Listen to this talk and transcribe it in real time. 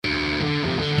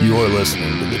You are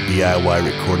listening to the DIY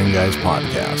Recording Guys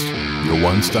podcast, your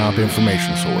one-stop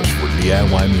information source for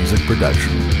DIY music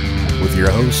production, with your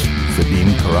hosts,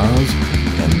 Vadim Karaz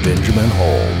and Benjamin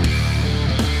Hall.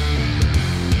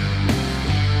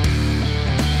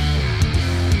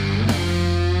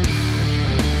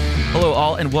 Hello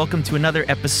all, and welcome to another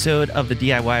episode of the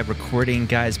DIY Recording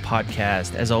Guys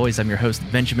podcast. As always, I'm your host,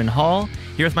 Benjamin Hall,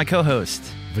 here with my co-host,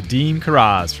 Vadim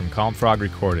Karaz from Calm Frog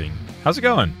Recording. How's it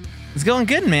going? It's going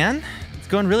good, man. It's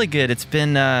going really good. It's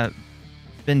been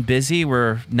busy.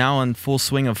 We're now in full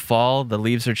swing of fall. The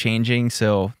leaves are changing,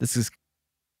 so this is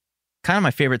kind of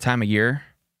my favorite time of year.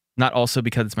 Not also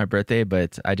because it's my birthday,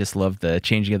 but I just love the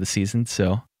changing of the season,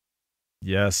 so...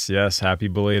 Yes. Happy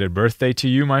belated birthday to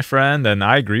you, my friend. And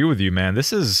I agree with you, man.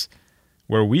 This is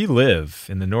where we live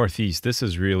in the Northeast. This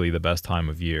is really the best time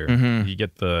of year. Mm-hmm. You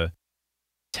get the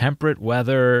temperate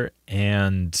weather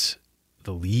and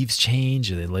the leaves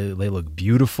change. They look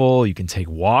beautiful. You can take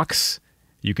walks.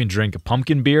 You can drink a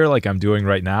pumpkin beer like I'm doing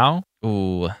right now.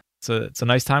 Ooh. It's a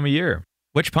nice time of year.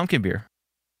 Which pumpkin beer?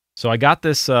 So I got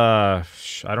this, I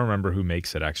don't remember who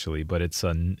makes it actually, but it's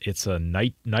a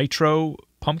nitro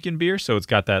pumpkin beer. So it's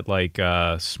got that like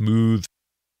smooth,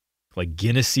 like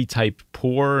Guinness-y type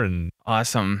pour and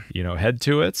Awesome. Head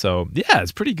to it. So yeah,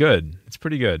 it's pretty good.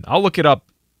 I'll look it up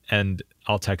and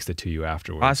I'll text it to you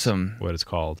afterwards. Awesome. What it's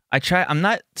called. I'm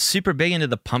not super big into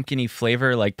the pumpkin-y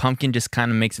flavor. Like pumpkin just kind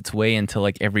of makes its way into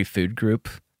like every food group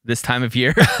this time of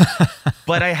year.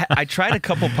 But I tried a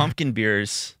couple pumpkin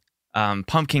beers.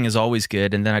 Pumpkin is always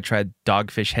good. And then I tried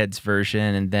Dogfish Head's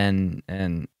version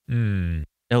and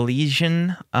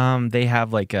Elysian. They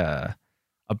have like a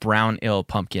brown ale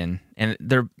pumpkin and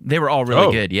they were all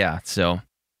really good. Yeah. So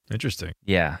interesting.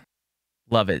 Yeah.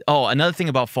 Love it. Oh, another thing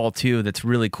about fall too that's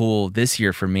really cool this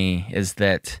year for me is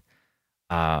that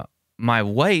my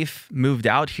wife moved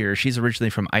out here. She's originally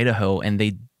from Idaho, and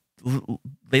they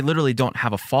literally don't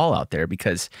have a fall out there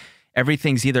because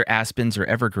everything's either aspens or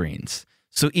evergreens.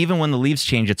 So even when the leaves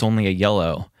change, it's only a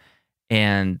yellow.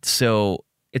 And so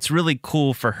it's really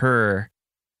cool for her,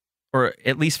 or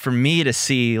at least for me, to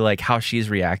see like how she's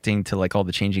reacting to like all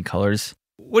the changing colors.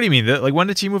 What do you mean? Like, when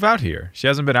did she move out here? She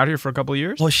hasn't been out here for a couple of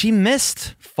years? Well, she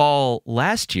missed fall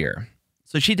last year.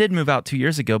 So she did move out 2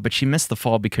 years ago, but she missed the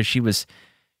fall because she was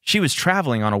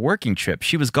traveling on a working trip.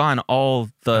 She was gone all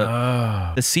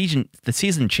the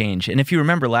season change. And if you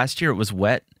remember last year, it was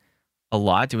wet a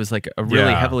lot. It was like a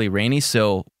really heavily rainy.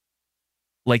 So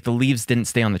like the leaves didn't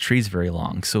stay on the trees very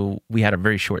long. So we had a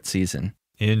very short season.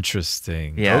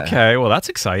 Interesting. Yeah. Okay. Well, that's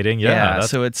exciting. Yeah.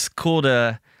 So it's cool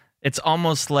it's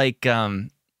almost like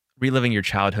reliving your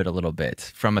childhood a little bit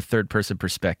from a third person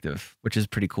perspective, which is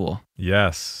pretty cool.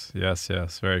 Yes.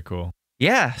 Very cool.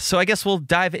 Yeah. So I guess we'll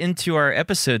dive into our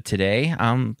episode today.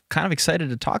 I'm kind of excited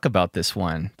to talk about this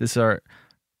one. This is our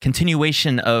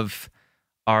continuation of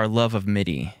our love of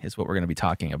MIDI is what we're going to be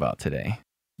talking about today.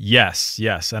 Yes.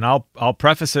 And I'll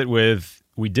preface it with,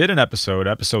 we did an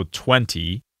episode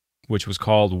 20, which was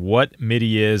called What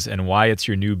MIDI Is and Why It's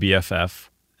Your New BFF.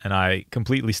 And I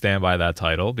completely stand by that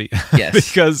title.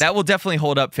 Yes, because that will definitely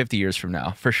hold up 50 years from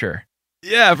now, for sure.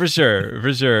 Yeah, for sure.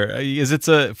 Because it's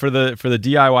for the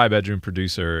DIY bedroom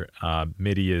producer,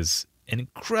 MIDI is an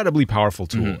incredibly powerful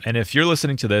tool. Mm-hmm. And if you're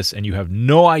listening to this and you have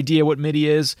no idea what MIDI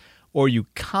is, or you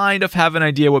kind of have an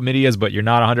idea what MIDI is, but you're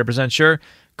not 100% sure,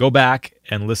 go back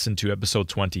and listen to episode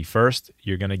 20 first.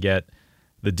 You're going to get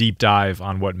the deep dive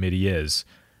on what MIDI is.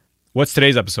 What's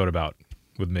today's episode about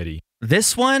with MIDI?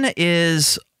 This one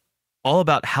is all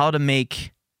about how to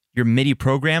make your MIDI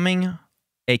programming,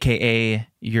 aka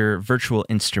your virtual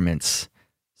instruments,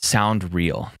 sound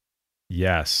real.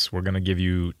 Yes, we're going to give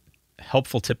you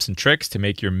helpful tips and tricks to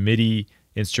make your MIDI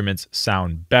instruments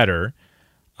sound better.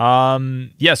 So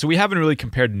we haven't really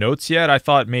compared notes yet. I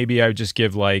thought maybe I would just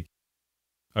give like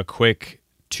a quick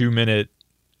 2-minute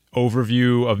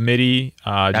overview of MIDI,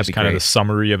 just kind of the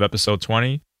summary of episode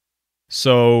 20.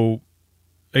 So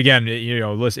again,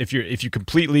 listen, if you're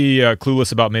completely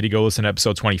clueless about MIDI, go listen to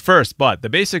episode 20 first. But the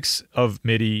basics of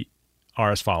MIDI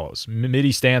are as follows.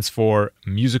 MIDI stands for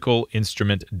Musical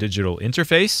Instrument Digital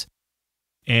Interface.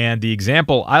 And the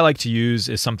example I like to use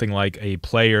is something like a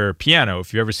player piano.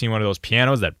 If you've ever seen one of those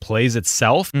pianos that plays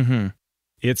itself,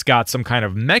 It's got some kind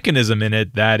of mechanism in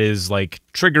it that is like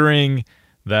triggering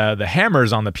the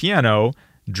hammers on the piano,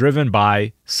 driven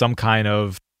by some kind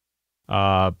of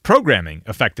programming,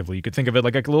 effectively. You could think of it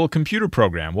like a little computer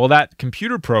program. Well, that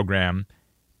computer program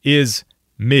is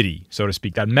MIDI, so to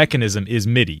speak. That mechanism is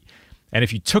MIDI. And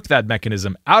if you took that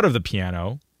mechanism out of the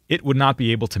piano, it would not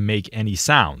be able to make any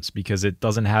sounds because it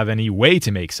doesn't have any way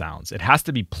to make sounds. It has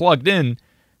to be plugged in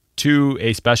to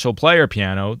a special player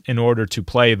piano in order to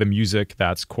play the music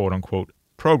that's quote unquote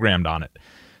programmed on it.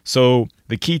 So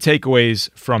the key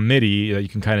takeaways from MIDI that you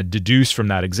can kind of deduce from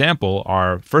that example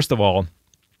are, first of all,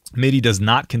 MIDI does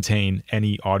not contain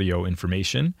any audio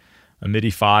information. A MIDI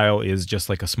file is just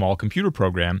like a small computer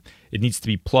program. It needs to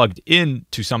be plugged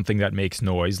into something that makes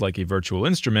noise, like a virtual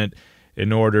instrument,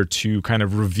 in order to kind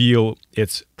of reveal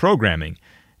its programming.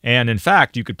 And in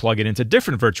fact, you could plug it into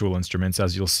different virtual instruments,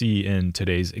 as you'll see in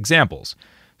today's examples.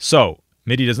 So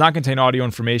MIDI does not contain audio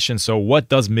information. So what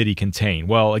does MIDI contain?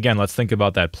 Well, again, let's think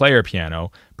about that player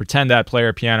piano. Pretend that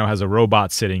player piano has a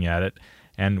robot sitting at it,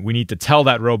 and we need to tell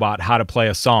that robot how to play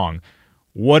a song.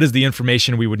 What is the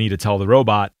information we would need to tell the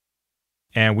robot?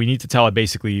 And we need to tell it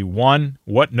basically, 1,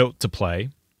 what note to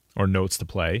play or notes to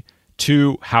play.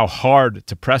 2, how hard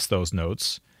to press those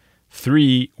notes.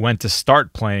 3, when to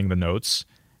start playing the notes.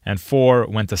 And 4,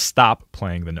 when to stop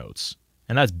playing the notes.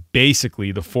 And that's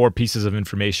basically the 4 pieces of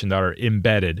information that are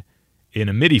embedded in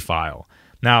a MIDI file.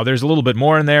 Now, there's a little bit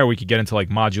more in there. We could get into like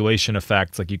modulation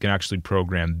effects, like you can actually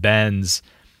program bends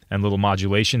and little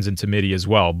modulations into MIDI as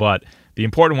well. But the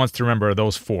important ones to remember are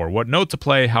those 4. What note to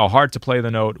play, how hard to play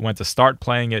the note, when to start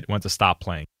playing it, when to stop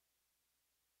playing.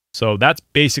 So that's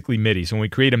basically MIDI. So when we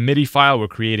create a MIDI file, we're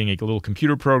creating a little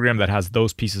computer program that has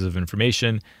those pieces of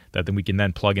information that then we can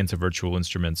then plug into virtual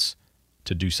instruments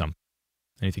to do something.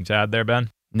 Anything to add there, Ben?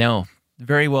 No.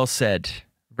 Very well said.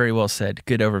 Very well said.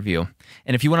 Good overview.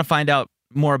 And if you want to find out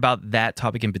more about that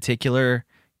topic in particular,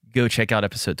 go check out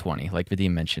episode 20, like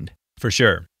Vadim mentioned. For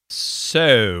sure.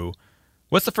 So,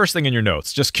 what's the first thing in your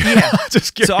notes? Just curious,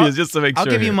 just to make sure. I'll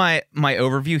give you my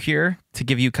overview here to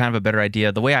give you kind of a better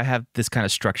idea. The way I have this kind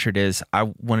of structured is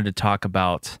I wanted to talk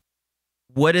about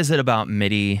what is it about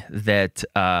MIDI that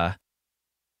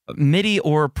MIDI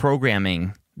or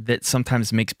programming that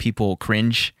sometimes makes people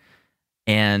cringe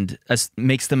and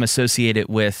makes them associate it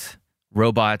with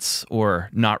robots or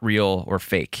not real or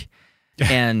fake.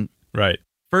 And right.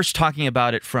 First talking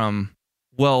about it from,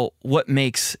 well, what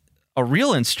makes a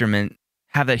real instrument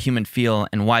have that human feel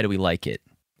and why do we like it?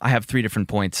 I have 3 different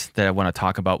points that I want to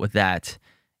talk about with that.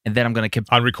 And then I'm going to...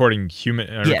 On recording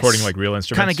recording like real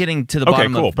instruments? Kind of getting to the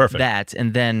bottom of perfect. that.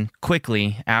 And then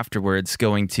quickly afterwards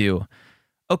going to,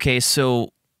 okay,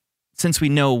 so since we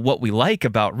know what we like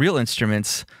about real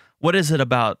instruments, what is it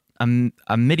about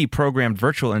a MIDI programmed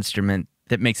virtual instrument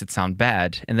that makes it sound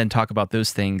bad? And then talk about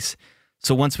those things.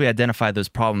 So once we identify those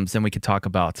problems, then we could talk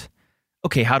about,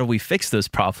 okay, how do we fix those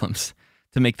problems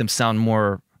to make them sound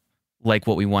more like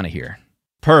what we want to hear?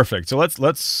 Perfect. So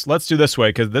let's do this way,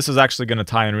 because this is actually going to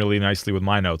tie in really nicely with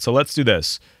my notes. So let's do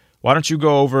this. Why don't you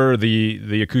go over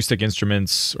the acoustic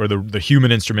instruments or the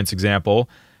human instruments example?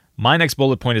 My next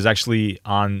bullet point is actually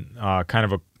on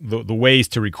kind of the ways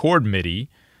to record MIDI,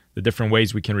 the different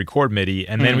ways we can record MIDI,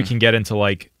 and then we can get into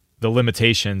like the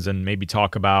limitations and maybe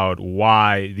talk about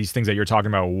why these things that you're talking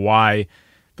about, why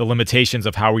the limitations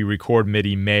of how we record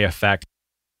MIDI may affect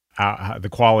the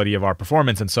quality of our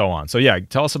performance and so on. So yeah,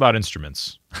 tell us about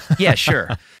instruments. Yeah, sure.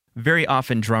 Very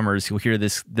often drummers, you'll hear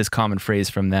this common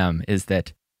phrase from them is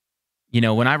that,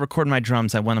 when I record my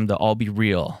drums, I want them to all be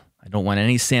real. I don't want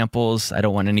any samples. I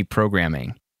don't want any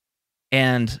programming.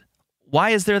 And why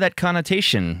is there that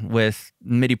connotation with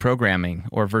MIDI programming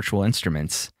or virtual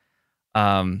instruments?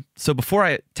 So before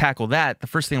I tackle that, the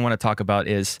first thing I want to talk about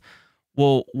is,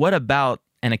 well, what about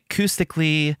an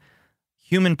acoustically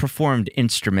human-performed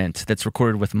instrument that's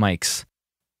recorded with mics?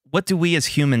 What do we as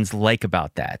humans like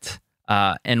about that?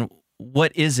 And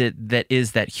what is it that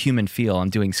is that human feel?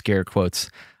 I'm doing scare quotes.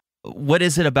 What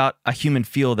is it about a human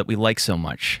feel that we like so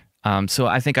much? So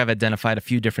I think I've identified a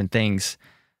few different things.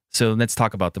 So let's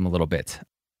talk about them a little bit.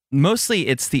 Mostly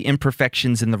it's the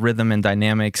imperfections in the rhythm and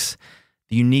dynamics,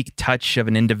 the unique touch of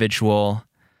an individual,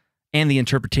 and the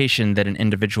interpretation that an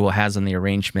individual has on the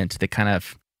arrangement that kind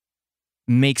of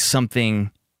makes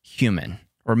something human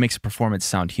or makes a performance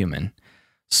sound human.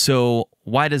 So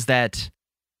why does that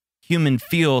human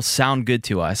feel sound good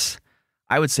to us?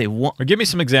 I would say or give me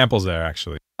some examples there,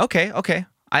 actually. Okay.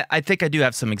 I think I do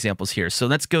have some examples here. So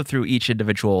let's go through each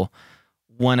individual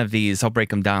one of these. I'll break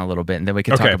them down a little bit, and then we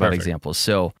can talk about examples.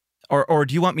 So, or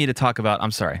do you want me to talk about,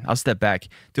 I'm sorry, I'll step back. Do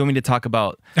you want me to talk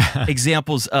about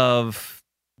examples of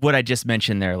what I just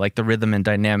mentioned there, like the rhythm and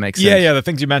dynamics? Yeah, the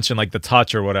things you mentioned, like the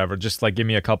touch or whatever. Just like give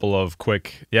me a couple of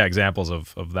quick examples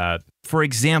of that. For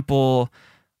example,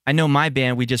 I know my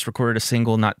band, we just recorded a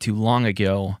single not too long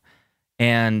ago,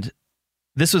 and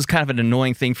this was kind of an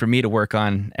annoying thing for me to work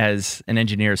on as an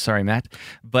engineer. Sorry, Matt.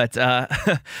 But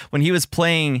when he was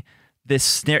playing this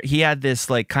snare, he had this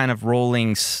like kind of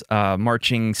rolling,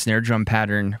 marching snare drum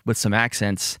pattern with some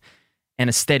accents and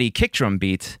a steady kick drum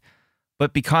beat.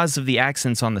 but because of the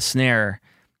accents on the snare,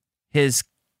 his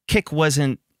kick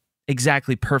wasn't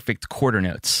exactly perfect quarter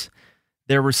notes.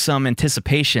 There were some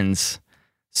anticipations,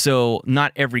 so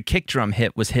not every kick drum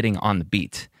hit was hitting on the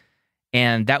beat.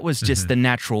 And that was just the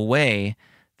natural way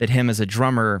that him as a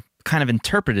drummer kind of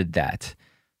interpreted that.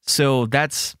 So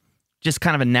that's just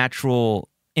kind of a natural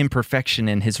imperfection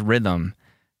in his rhythm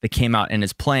that came out in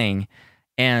his playing.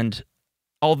 And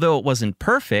although it wasn't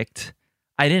perfect,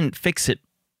 I didn't fix it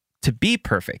to be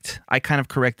perfect. I kind of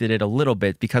corrected it a little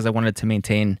bit because I wanted to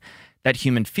maintain that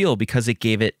human feel because it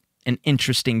gave it an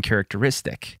interesting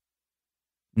characteristic.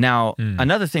 Now,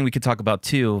 another thing we could talk about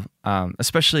too,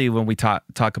 especially when we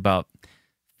talk about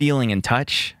feeling and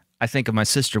touch, I think of my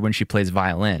sister when she plays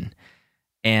violin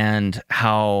and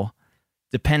how,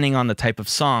 depending on the type of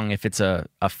song, if it's a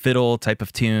fiddle type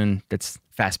of tune that's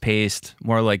fast-paced,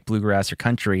 more like bluegrass or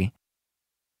country,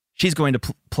 she's going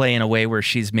to play in a way where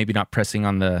she's maybe not pressing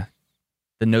on the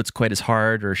notes quite as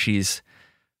hard, or she's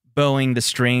bowing the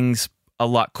strings a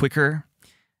lot quicker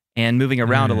and moving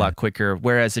around a lot quicker.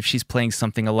 Whereas if she's playing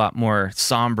something a lot more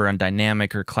somber and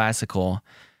dynamic or classical,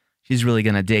 she's really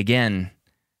going to dig in,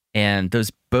 and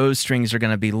those bow strings are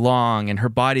going to be long, and her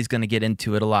body's going to get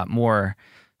into it a lot more.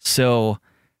 So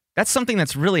that's something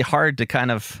that's really hard to kind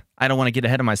of, I don't want to get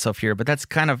ahead of myself here, but that's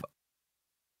kind of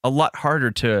a lot harder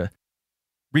to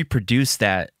reproduce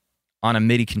that on a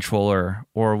MIDI controller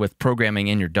or with programming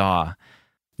in your DAW.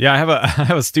 Yeah, I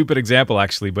have a stupid example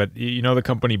actually, but you know the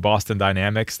company Boston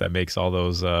Dynamics that makes all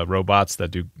those robots that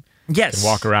do can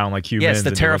walk around like humans. Yes, the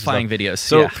terrifying videos.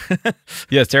 So,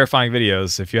 yes, terrifying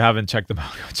videos. If you haven't checked them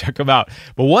out, go check them out.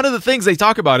 But one of the things they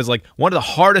talk about is like one of the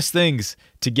hardest things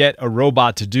to get a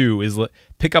robot to do is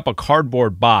pick up a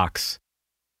cardboard box.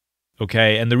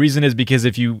 Okay, and the reason is because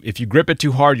if you grip it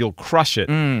too hard, you'll crush it,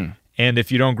 and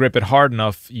if you don't grip it hard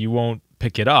enough, you won't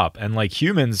pick it up. And like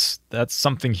humans, that's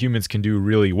something humans can do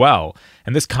really well.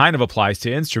 And this kind of applies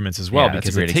to instruments as well,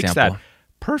 because it takes that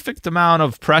perfect amount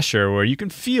of pressure where you can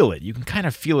feel it. You can kind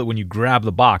of feel it when you grab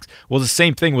the box. Well, the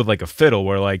same thing with like a fiddle,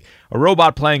 where like a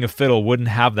robot playing a fiddle wouldn't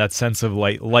have that sense of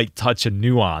like light touch and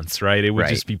nuance, right? It would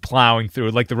just be plowing through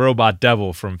it like the robot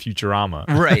devil from Futurama.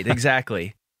 Right,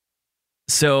 exactly.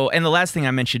 So, and the last thing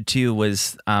I mentioned too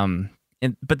was,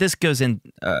 but this goes in,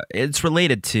 it's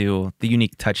related to the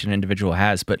unique touch an individual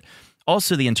has, but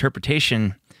also the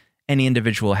interpretation any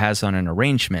individual has on an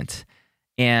arrangement.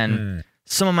 And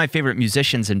some of my favorite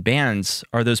musicians and bands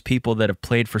are those people that have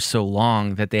played for so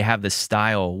long that they have this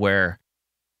style where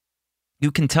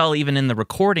you can tell even in the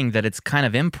recording that it's kind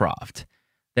of improv,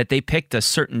 that they picked a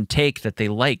certain take that they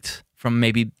liked from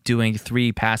maybe doing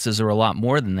 3 passes or a lot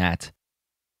more than that.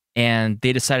 And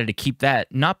they decided to keep that,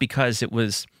 not because it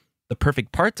was the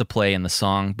perfect part to play in the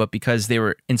song, but because they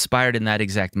were inspired in that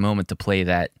exact moment to play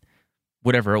that,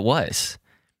 whatever it was.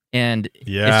 And it's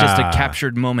just a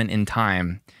captured moment in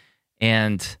time.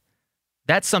 And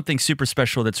that's something super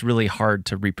special that's really hard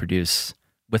to reproduce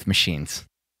with machines.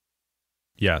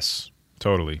 Yes,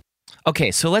 totally.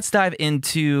 Okay, so let's dive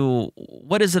into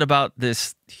what is it about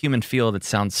this human feel that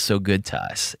sounds so good to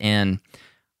us? And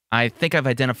I think I've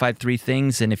identified 3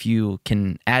 things, and if you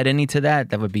can add any to that,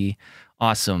 that would be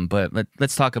awesome. But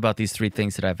let's talk about these 3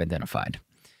 things that I've identified.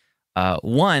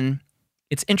 1,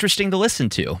 it's interesting to listen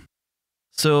to.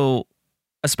 So,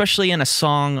 especially in a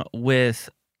song with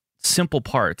simple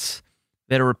parts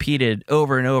that are repeated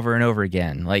over and over and over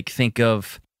again. Like think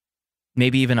of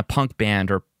maybe even a punk band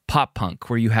or pop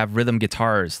punk where you have rhythm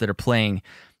guitars that are playing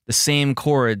the same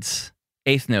chords,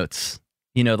 8th notes,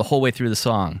 the whole way through the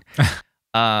song.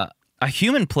 A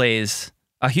human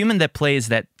that plays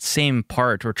that same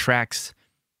part or tracks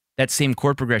that same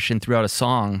chord progression throughout a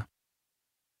song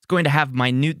is going to have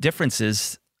minute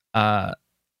differences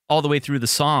all the way through the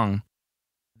song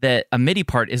that a MIDI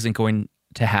part isn't going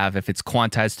to have if it's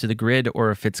quantized to the grid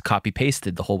or if it's copy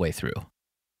pasted the whole way through.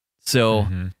 So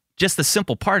just the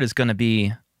simple part is going to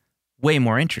be way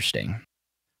more interesting.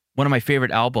 One of my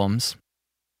favorite albums,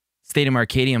 Stadium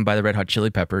Arcadium by the Red Hot Chili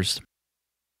Peppers,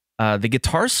 the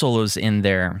guitar solos in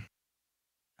there,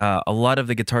 a lot of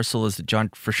the guitar solos that John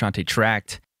Frusciante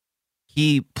tracked,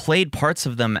 he played parts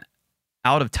of them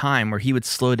out of time where he would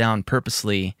slow down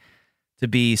purposely to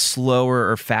be slower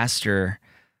or faster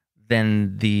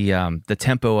than the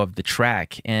tempo of the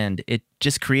track, and it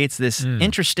just creates this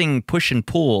interesting push and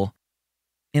pull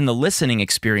in the listening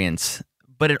experience.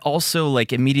 But it also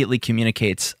like immediately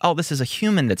communicates, oh, this is a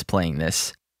human that's playing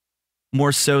this,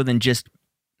 more so than just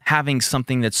having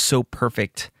something that's so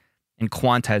perfect and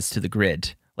quantized to the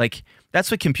grid. Like that's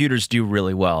what computers do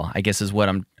really well, I guess is what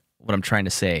I'm trying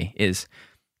to say is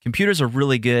computers are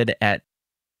really good at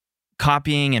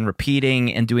copying and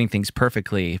repeating and doing things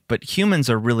perfectly, but humans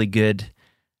are really good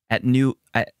at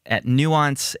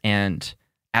nuance and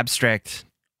abstract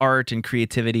art and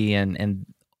creativity and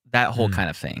that whole kind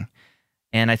of thing.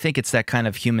 And I think it's that kind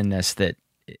of humanness that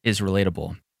is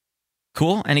relatable.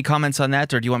 Cool. Any comments on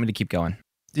that, or do you want me to keep going?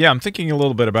 Yeah, I'm thinking a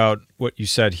little bit about what you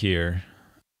said here.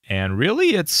 And really,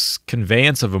 it's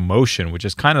conveyance of emotion, which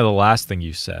is kind of the last thing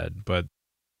you said. But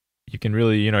you can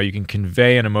really, you can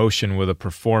convey an emotion with a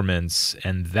performance,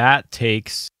 and that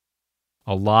takes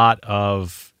a lot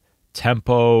of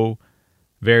tempo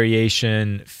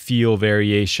variation, feel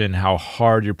variation, how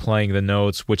hard you're playing the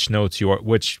notes, which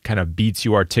kind of beats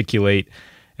you articulate.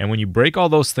 And when you break all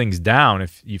those things down,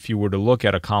 if you were to look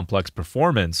at a complex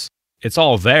performance, it's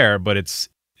all there, but it's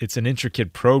an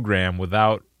intricate program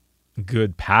without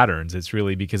good patterns. It's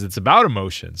really because it's about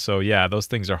emotion. So yeah, those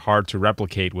things are hard to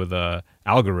replicate with a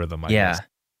algorithm, I guess.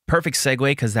 Perfect segue,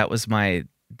 because that was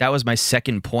my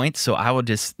second point. So I will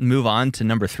just move on to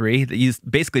number 3. You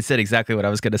basically said exactly what I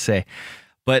was going to say.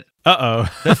 But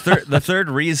the third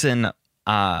reason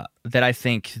that I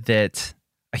think that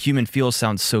a human feel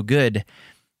sounds so good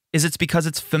is it's because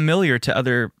it's familiar to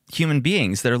other human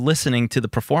beings that are listening to the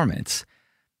performance.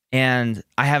 And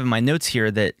I have in my notes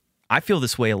here that I feel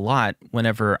this way a lot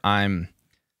whenever I'm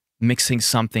mixing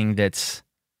something that's,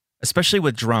 especially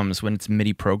with drums, when it's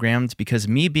MIDI programmed, because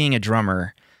me being a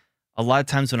drummer, a lot of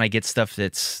times when I get stuff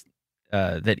that's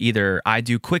that either I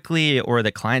do quickly or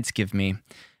that clients give me,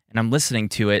 and I'm listening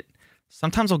to it,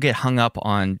 sometimes I'll get hung up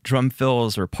on drum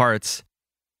fills or parts,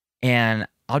 and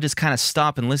I'll just kind of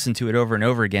stop and listen to it over and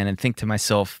over again and think to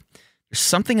myself, there's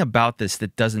something about this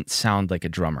that doesn't sound like a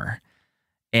drummer.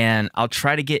 And I'll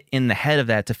try to get in the head of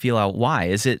that to feel out why.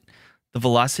 Is it the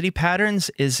velocity patterns?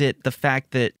 Is it the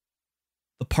fact that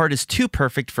the part is too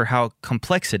perfect for how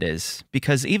complex it is?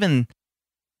 Because even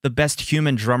the best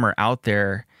human drummer out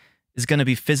there is going to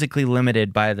be physically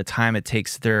limited by the time it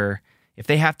takes if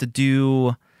they have to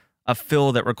do a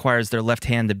fill that requires their left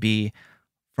hand to be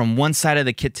from one side of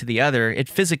the kit to the other, it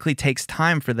physically takes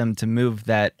time for them to move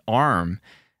that arm.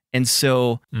 And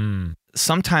so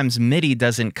sometimes MIDI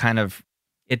doesn't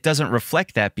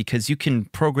reflect that, because you can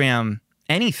program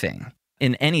anything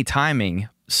in any timing.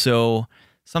 So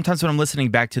sometimes when I'm listening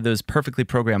back to those perfectly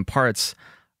programmed parts,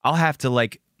 I'll have to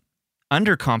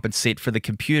undercompensate for the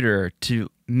computer to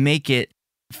make it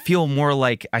feel more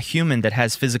like a human that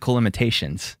has physical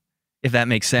limitations, if that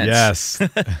makes sense. Yes.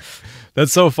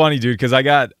 That's so funny, dude, because I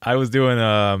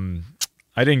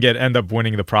didn't end up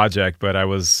winning the project, but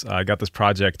I got this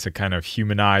project to kind of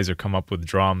humanize or come up with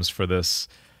drums for this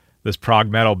prog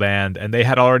metal band, and they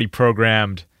had already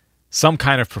programmed some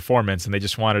kind of performance, and they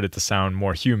just wanted it to sound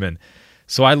more human.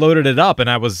 So I loaded it up, and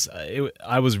I was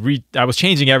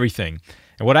changing everything.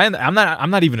 And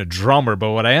I'm not even a drummer,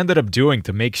 but what I ended up doing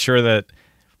to make sure that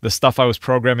the stuff I was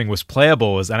programming was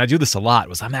playable and I do this a lot,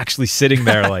 was I'm actually sitting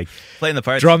there playing the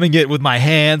parts, drumming it with my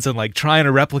hands and trying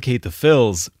to replicate the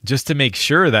fills, just to make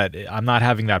sure that I'm not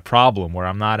having that problem where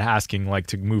I'm not asking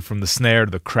to move from the snare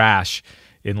to the crash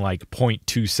in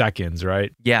 0.2 seconds,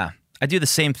 right? Yeah, I do the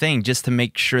same thing just to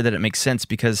make sure that it makes sense,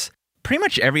 because pretty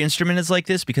much every instrument is like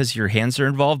this because your hands are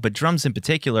involved, but drums in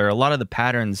particular, a lot of the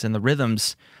patterns and the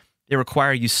rhythms, they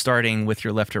require you starting with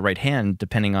your left or right hand,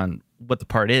 depending on what the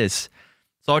part is.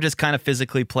 So I'll just kind of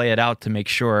physically play it out to make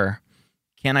sure,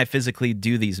 can I physically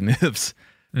do these moves?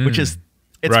 Which is,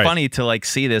 it's right. funny to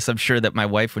see this. I'm sure that my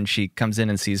wife, when she comes in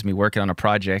and sees me working on a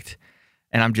project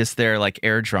and I'm just there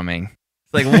air drumming,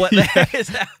 it's what the heck is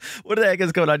that? What the heck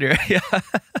is going on here? Yeah.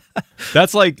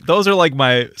 That's those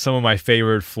are some of my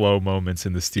favorite flow moments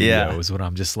in the studio, is when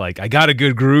I'm just I got a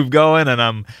good groove going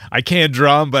and I can't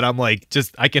drum, but I'm I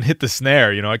can hit the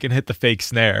snare, I can hit the fake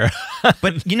snare.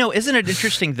 But isn't it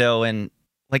interesting though? And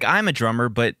I'm a drummer,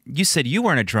 but you said you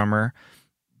weren't a drummer,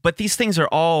 but these things are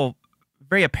all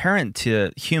very apparent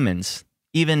to humans,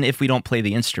 even if we don't play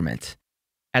the instrument.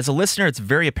 As a listener, it's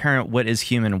very apparent what is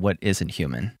human and what isn't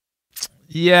human.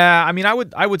 Yeah, I mean,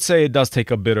 I would say it does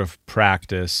take a bit of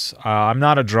practice. I'm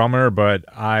not a drummer, but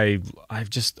I've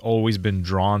just always been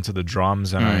drawn to the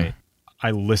drums, and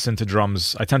I listen to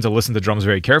drums. I tend to listen to drums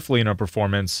very carefully in a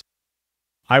performance.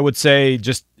 I would say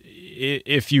just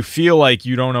if you feel like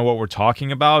you don't know what we're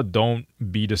talking about, don't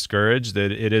be discouraged.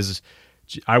 It is,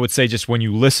 I would say, just when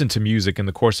you listen to music, in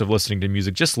the course of listening to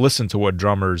music, just listen to what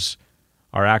drummers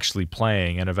are actually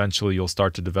playing, and eventually you'll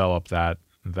start to develop that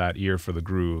ear for the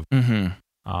groove.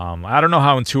 I don't know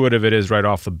how intuitive it is right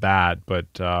off the bat, but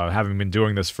having been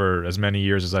doing this for as many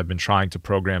years as I've been trying to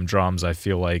program drums, I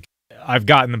feel like I've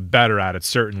gotten better at it,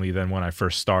 certainly, than when I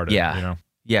first started.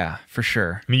 Yeah, for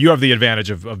sure. I mean, you have the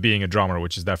advantage of being a drummer,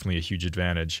 which is definitely a huge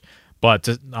advantage. But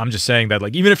I'm just saying that,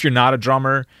 like, even if you're not a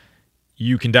drummer,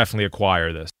 you can definitely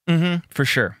acquire this. For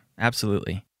sure.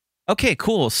 Absolutely. Okay,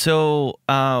 cool. So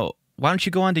why don't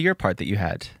you go on to your part that you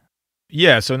had?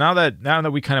 Yeah, so now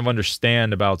that we kind of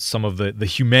understand about some of the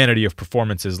humanity of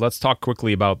performances, let's talk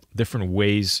quickly about different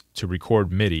ways to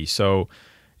record MIDI. So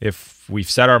if we've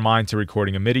set our mind to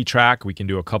recording a MIDI track, we can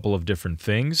do a couple of different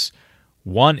things.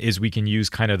 One is we can use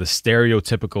kind of the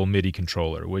stereotypical MIDI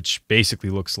controller, which basically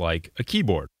looks like a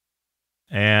keyboard.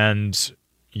 And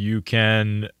you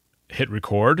can hit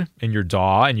record in your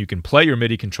DAW, and you can play your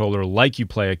MIDI controller like you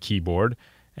play a keyboard,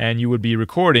 and you would be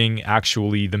recording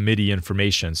actually the MIDI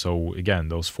information. So again,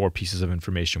 those 4 pieces of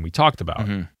information we talked about.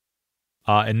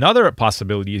 Another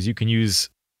possibility is you can use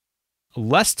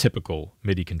less typical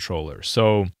MIDI controller.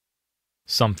 So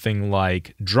something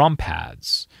like drum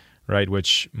pads, right?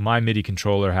 Which my MIDI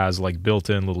controller has like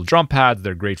built-in little drum pads.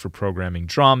 They're great for programming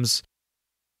drums.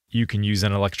 You can use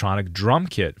an electronic drum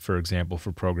kit, for example,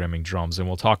 for programming drums. And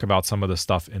we'll talk about some of the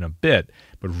stuff in a bit.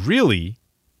 But really,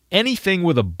 anything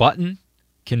with a button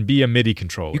can be a MIDI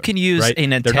controller. You can use right? a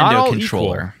Nintendo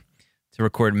controller to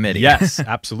record MIDI. Yes,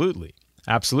 absolutely.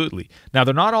 Absolutely. Now,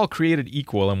 they're not all created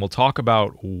equal, and we'll talk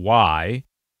about why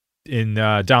in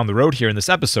down the road here in this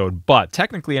episode, but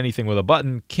technically anything with a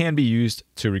button can be used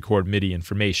to record MIDI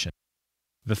information.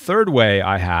 The third way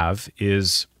I have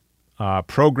is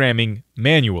programming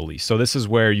manually. So this is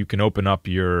where you can open up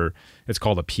it's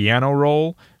called a piano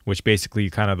roll, which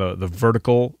basically kind of the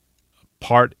vertical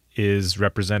part is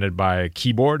represented by a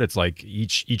keyboard. It's like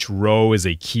each row is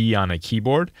a key on a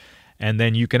keyboard. And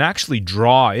then you can actually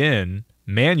draw in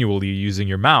manually using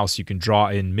your mouse. You can draw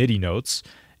in MIDI notes,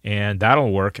 and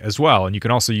that'll work as well. And you can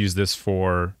also use this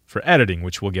for editing,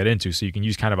 which we'll get into. So you can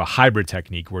use kind of a hybrid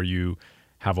technique where you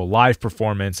have a live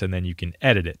performance and then you can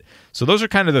edit it. So those are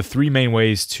kind of the 3 main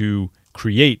ways to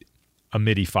create a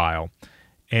MIDI file.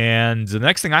 And the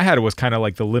next thing I had was kind of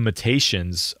like the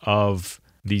limitations of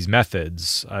these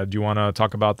methods. Do you want to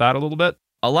talk about that a little bit?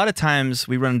 A lot of times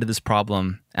we run into this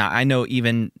problem. I know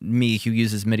even me who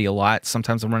uses MIDI a lot,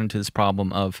 sometimes I'm running into this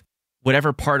problem of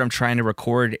whatever part I'm trying to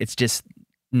record, it's just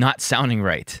not sounding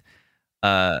right.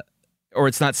 Or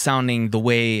it's not sounding the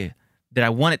way that I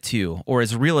want it to, or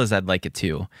as real as I'd like it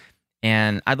to.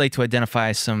 And I'd like to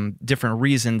identify some different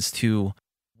reasons to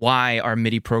why our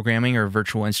MIDI programming or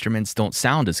virtual instruments don't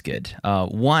sound as good.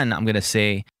 One, I'm going to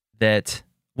say that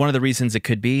one of the reasons it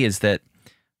could be is that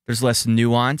there's less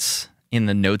nuance in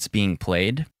the notes being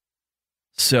played.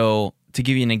 So to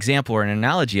give you an example or an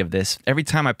analogy of this, every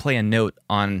time I play a note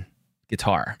on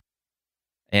guitar,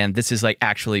 and this is like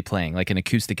actually playing like an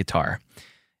acoustic guitar,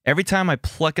 every time I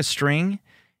pluck a string,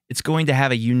 it's going to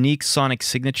have a unique sonic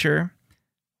signature,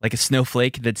 like a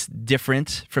snowflake that's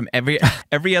different from every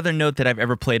other note that I've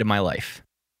ever played in my life.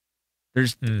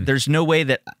 There's no way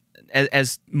that,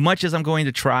 as much as I'm going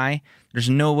to try, there's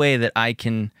no way that I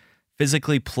can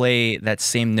physically play that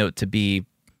same note to be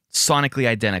sonically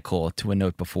identical to a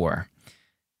note before.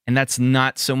 And that's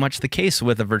not so much the case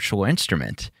with a virtual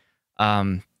instrument.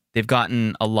 They've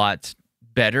gotten a lot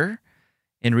better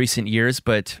in recent years,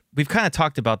 but we've kind of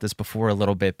talked about this before a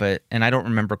little bit, and I don't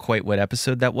remember quite what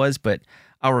episode that was, but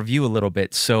I'll review a little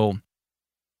bit. So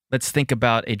let's think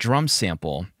about a drum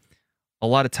sample. A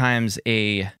lot of times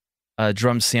a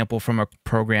drum sample from a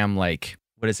program like,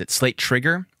 Slate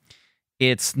Trigger,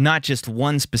 it's not just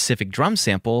one specific drum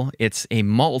sample, it's a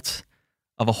mult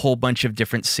of a whole bunch of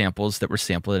different samples that were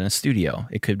sampled in a studio.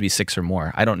 It could be 6 or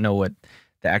more. I don't know what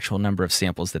the actual number of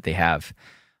samples that they have.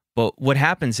 But what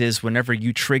happens is whenever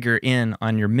you trigger in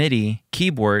on your MIDI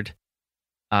keyboard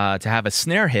to have a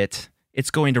snare hit, it's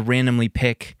going to randomly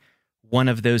pick one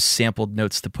of those sampled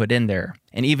notes to put in there.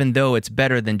 And even though it's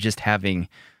better than just having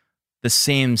the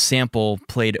same sample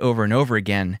played over and over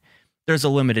again, there's a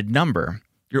limited number.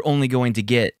 You're only going to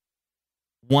get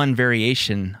one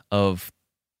variation of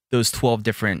those 12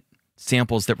 different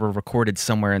samples that were recorded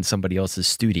somewhere in somebody else's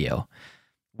studio.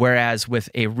 Whereas with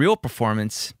a real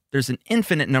performance, there's an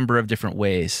infinite number of different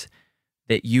ways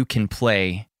that you can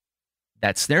play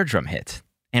that snare drum hit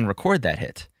and record that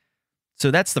hit. So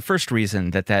that's the first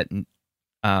reason that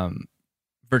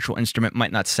virtual instrument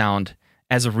might not sound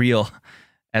as a real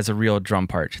drum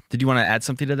part. Did you want to add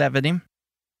something to that, Vadim?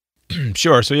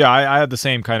 Sure. So yeah, I have the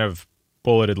same kind of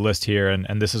bulleted list here,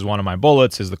 and this is one of my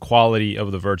bullets, is the quality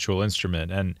of the virtual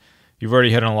instrument. And you've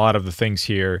already hit on a lot of the things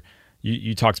here.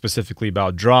 You talked specifically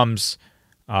about drums,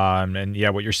 and yeah,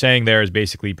 what you're saying there is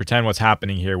basically pretend what's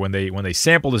happening here. When they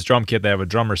sample this drum kit, they have a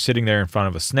drummer sitting there in front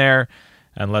of a snare,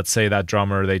 and let's say that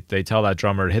drummer, they tell that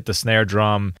drummer to hit the snare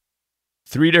drum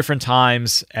 3 different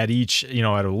times at each,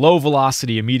 at a low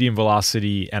velocity, a medium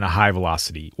velocity, and a high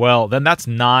velocity. Well, then that's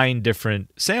 9 different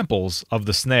samples of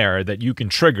the snare that you can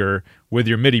trigger with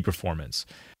your MIDI performance.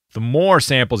 The more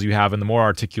samples you have and the more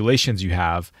articulations you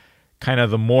have, kind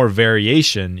of the more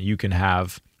variation you can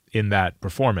have in that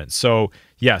performance. So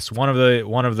yes, one of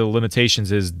the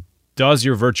limitations is, does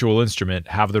your virtual instrument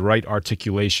have the right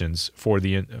articulations for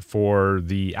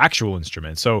the actual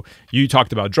instrument? So you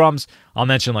talked about drums. I'll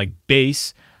mention like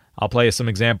bass. I'll play some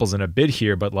examples in a bit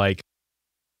here, but like,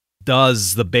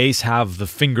 does the bass have the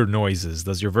finger noises?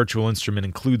 Does your virtual instrument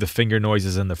include the finger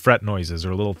noises and the fret noises,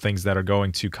 or little things that are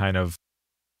going to kind of,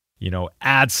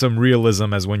 add some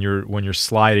realism as when you're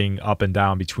sliding up and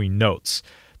down between notes?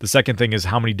 The second thing is,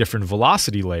 how many different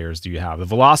velocity layers do you have? The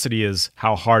velocity is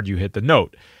how hard you hit the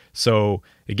note. So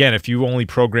again, if you only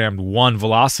programmed one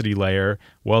velocity layer,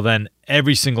 well, then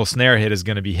every single snare hit is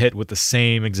going to be hit with the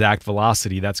same exact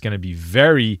velocity. That's going to be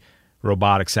very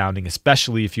robotic sounding,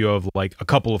 especially if you have like a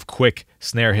couple of quick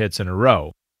snare hits in a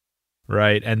row,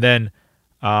 right? And then,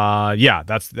 and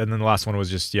then the last one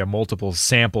was just, multiple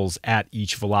samples at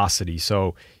each velocity.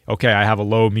 So, okay, I have a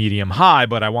low, medium, high,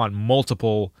 but I want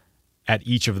multiple at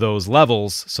each of those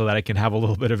levels so that I can have a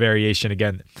little bit of variation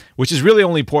again, which is really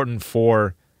only important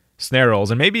for snare rolls.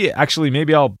 And maybe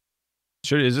I'll.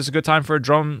 Sure, is this a good time for a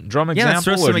drum example? Yeah, let's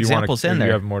throw some examples in there.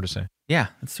 You have more to say? Yeah,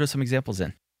 let's throw some examples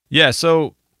in. Yeah,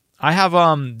 so I have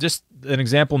just an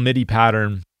example MIDI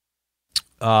pattern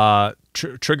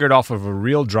triggered off of a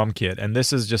real drum kit, and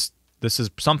this is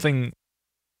something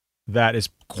that is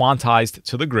quantized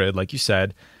to the grid, like you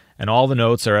said, and all the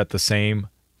notes are at the same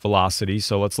velocity.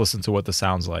 So let's listen to what this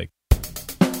sounds like.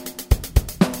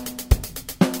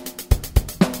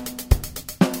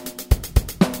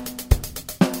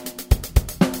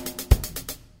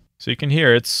 So you can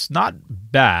hear it's not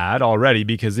bad already,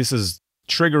 because this is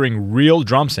triggering real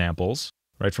drum samples,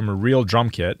 right, from a real drum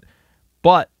kit.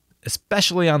 But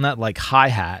especially on that like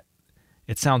hi-hat,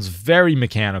 it sounds very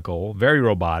mechanical, very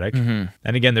robotic. Mm-hmm.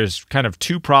 And again, there's kind of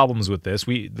 2 problems with this.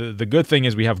 The good thing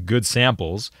is we have good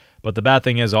samples, but the bad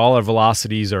thing is all our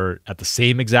velocities are at the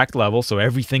same exact level, so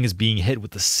everything is being hit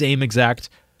with the same exact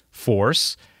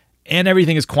force, and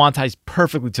everything is quantized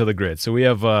perfectly to the grid. So we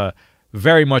have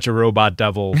very much a robot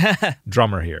devil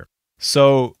drummer here.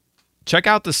 So check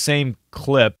out the same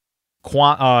clip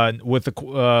with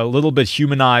a little bit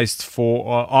humanized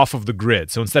off of the grid.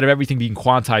 So instead of everything being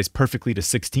quantized perfectly to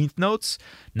 16th notes,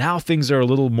 now things are a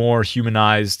little more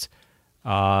humanized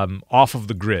off of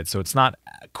the grid. So it's not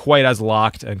quite as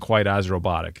locked and quite as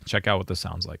robotic. Check out what this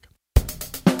sounds like.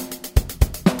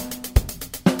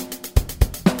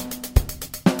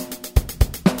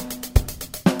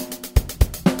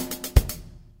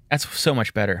 That's so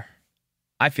much better.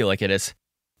 I feel like it is.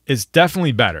 It's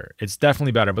definitely better.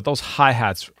 But those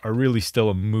hi-hats are really still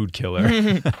a mood killer.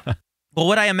 Well,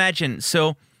 what I imagine,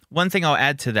 so one thing I'll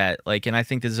add to that, and I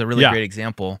think this is a really great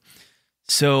example.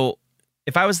 So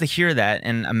if I was to hear that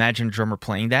and imagine a drummer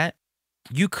playing that,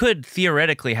 you could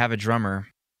theoretically have a drummer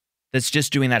that's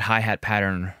just doing that hi-hat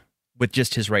pattern with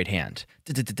just his right hand.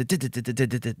 And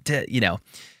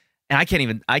I can't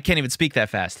even speak that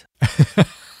fast.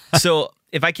 So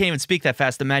if I can't even speak that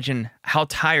fast, imagine how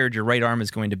tired your right arm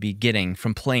is going to be getting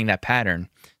from playing that pattern.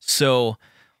 So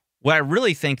what I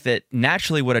really think that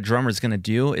naturally what a drummer is going to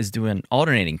do is do an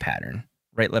alternating pattern,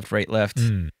 right, left,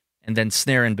 and then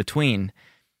snare in between.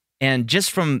 And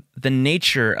just from the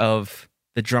nature of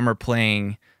the drummer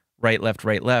playing right,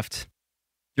 left,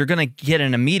 you're going to get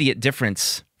an immediate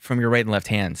difference from your right and left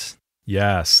hands.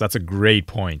 Yes, that's a great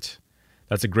point.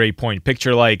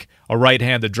 Picture like a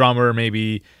right-handed drummer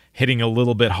maybe hitting a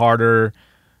little bit harder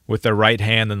with their right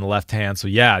hand than the left hand. So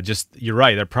yeah, you're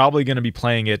right. They're probably going to be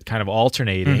playing it kind of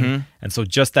alternating. Mm-hmm. And so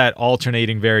just that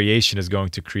alternating variation is going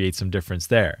to create some difference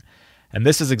there. And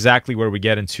this is exactly where we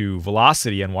get into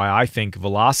velocity, and why I think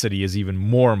velocity is even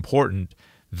more important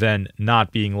than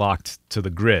not being locked to the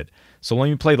grid. So let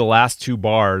me play the last 2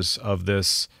 bars of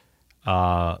this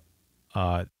not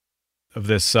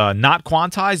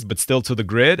quantized, but still to the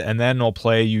grid. And then I'll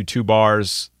play you 2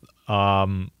 bars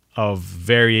of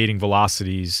varying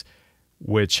velocities,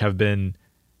 which have been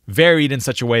varied in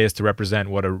such a way as to represent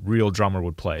what a real drummer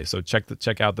would play. So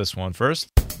check out this one first.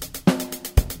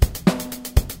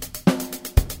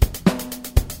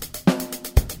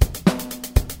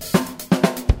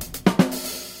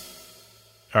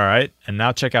 All right, and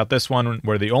now check out this one,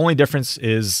 where the only difference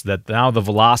is that now the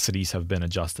velocities have been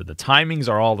adjusted. The timings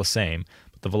are all the same,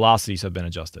 but the velocities have been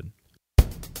adjusted.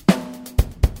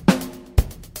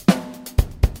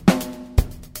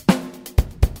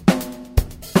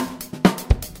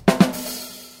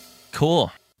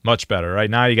 Cool. Much better. Right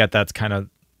now you got that kind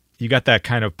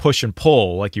of push and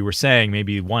pull, like you were saying.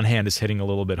 Maybe one hand is hitting a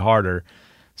little bit harder,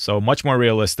 so much more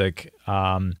realistic.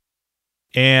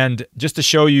 And just to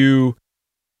show you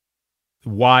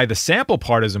why the sample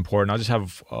part is important, I'll just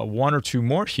have one or two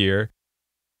more here.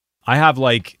 I have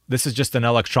this is just an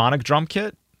electronic drum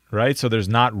kit, right? So there's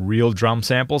not real drum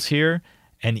samples here.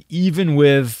 And even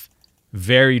with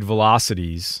varied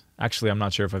velocities, actually, I'm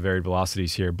not sure if I varied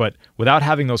velocities here, but without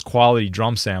having those quality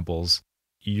drum samples,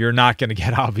 you're not going to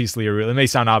get it may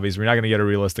sound obvious, we're not going to get a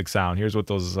realistic sound. Here's what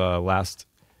those last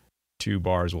two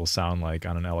bars will sound like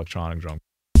on an electronic drum.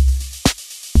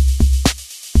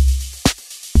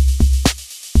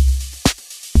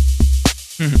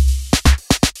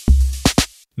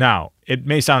 Now, it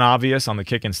may sound obvious on the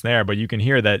kick and snare, but you can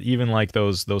hear that even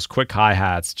those quick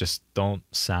hi-hats just don't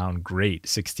sound great.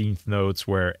 16th notes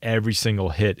where every single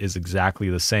hit is exactly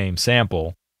the same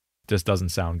sample just doesn't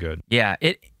sound good. Yeah,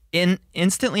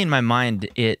 instantly in my mind,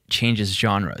 it changes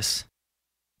genres.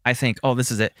 I think, oh,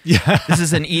 this is it. Yeah. This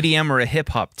is an EDM or a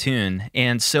hip-hop tune.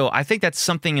 And so I think that's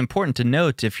something important to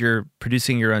note if you're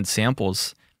producing your own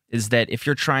samples, is that if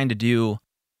you're trying to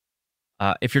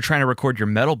record your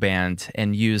metal band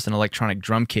and use an electronic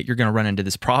drum kit, you're going to run into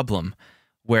this problem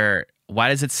where, why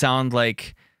does it sound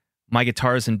like my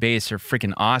guitars and bass are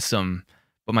freaking awesome,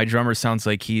 but my drummer sounds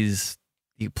like he's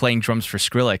playing drums for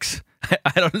Skrillex?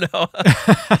 I don't know.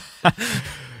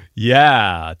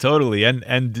 Yeah, totally.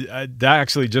 And that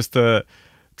actually, just to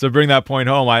bring that point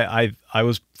home, I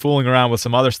was fooling around with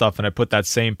some other stuff, and I put that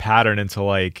same pattern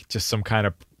into just some kind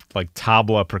of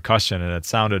tabla percussion, and it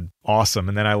sounded awesome.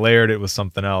 And then I layered it with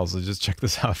something else. So just check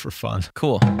this out for fun.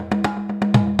 Cool.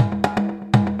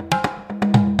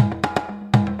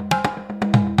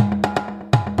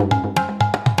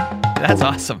 That's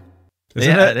awesome.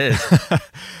 Isn't it is.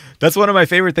 That's one of my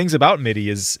favorite things about MIDI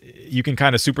is you can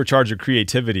kind of supercharge your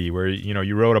creativity where,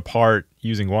 you wrote a part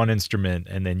using one instrument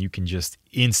and then you can just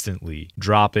instantly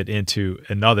drop it into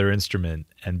another instrument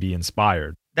and be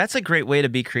inspired. That's a great way to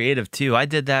be creative too. I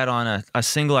did that on a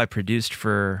single I produced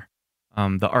for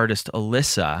the artist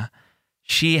Alyssa.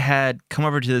 She had come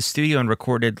over to the studio and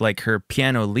recorded her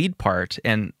piano lead part,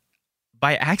 and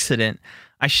by accident,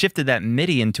 I shifted that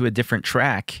MIDI into a different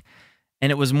track,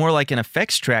 and it was more like an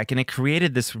effects track, and it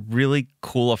created this really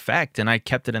cool effect, and I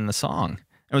kept it in the song.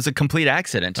 It was a complete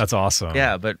accident. That's awesome.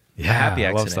 Yeah, but a happy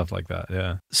accident. I love stuff like that,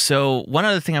 yeah. So one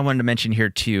other thing I wanted to mention here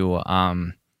too,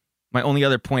 my only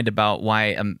other point about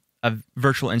why a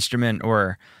virtual instrument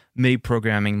or MIDI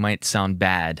programming might sound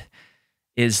bad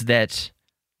is that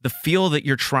the feel that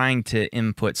you're trying to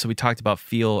input, so we talked about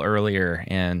feel earlier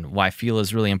and why feel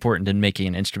is really important in making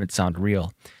an instrument sound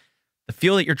real. The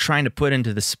feel that you're trying to put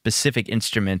into the specific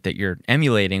instrument that you're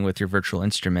emulating with your virtual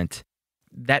instrument,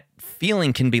 that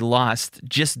feeling can be lost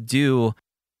just due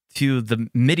to the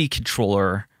MIDI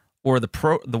controller or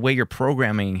the way you're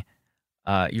programming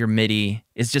your MIDI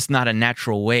is just not a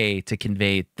natural way to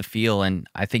convey the feel. And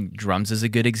I think drums is a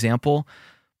good example.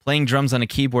 Playing drums on a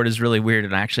keyboard is really weird.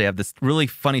 And I actually have this really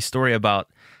funny story about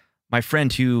my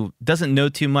friend who doesn't know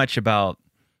too much about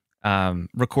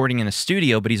recording in a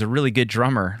studio, but he's a really good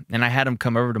drummer. And I had him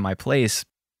come over to my place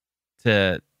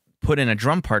to put in a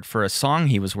drum part for a song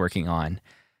he was working on.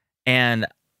 And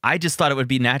I just thought it would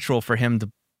be natural for him to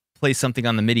play something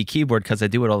on the MIDI keyboard because I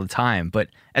do it all the time. But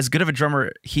as good of a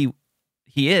drummer he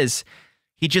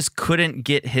just couldn't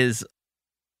get his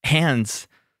hands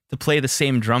to play the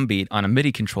same drum beat on a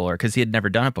MIDI controller because he had never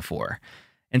done it before.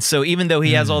 And so even though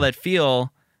he has all that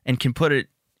feel and can put it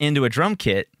into a drum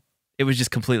kit, it was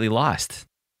just completely lost.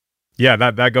 Yeah,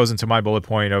 that goes into my bullet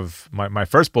point of my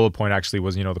first bullet point actually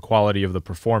was, the quality of the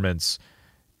performance.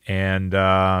 And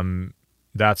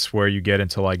that's where you get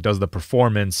into does the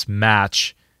performance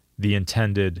match the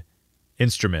intended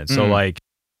instrument? So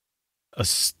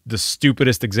the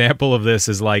stupidest example of this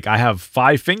is I have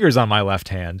 5 fingers on my left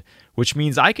hand, which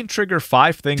means I can trigger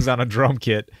 5 things on a drum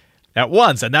kit at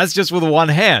once, and that's just with one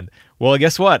hand. Well,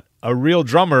 guess what? A real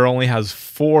drummer only has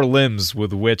 4 limbs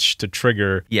with which to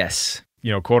trigger. Yes.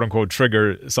 Quote unquote,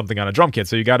 trigger something on a drum kit.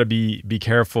 So you got to be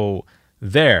careful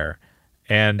there.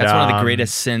 And that's one of the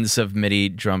greatest sins of MIDI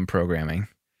drum programming.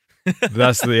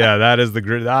 That is the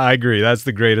great. I agree. That's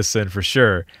the greatest sin for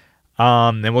sure.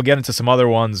 And we'll get into some other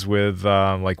ones with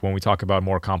when we talk about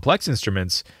more complex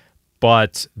instruments.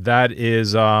 But that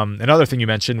is another thing you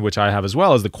mentioned, which I have as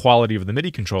well, is the quality of the MIDI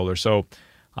controller. So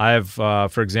I have,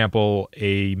 for example,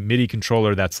 a MIDI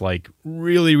controller that's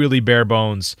really, really bare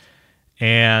bones.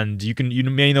 And you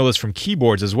may know this from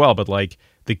keyboards as well, but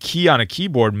the key on a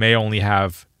keyboard may only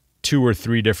have 2 or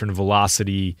 3 different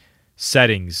velocity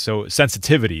settings, so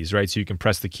sensitivities, right? So you can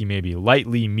press the key maybe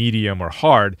lightly, medium, or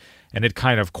hard, and it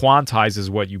kind of quantizes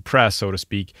what you press, so to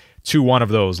speak, to one of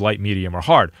those, light, medium, or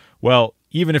hard. Well,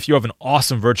 even if you have an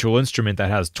awesome virtual instrument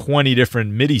that has 20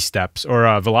 different MIDI steps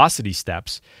or velocity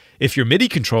steps, if your MIDI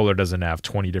controller doesn't have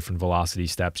 20 different velocity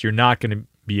steps, you're not going to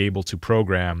be able to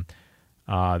program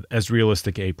as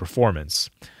realistic a performance.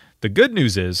 The good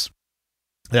news is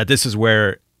that this is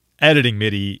where editing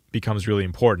MIDI becomes really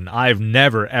important. I've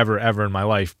never, ever, ever in my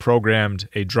life programmed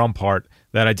a drum part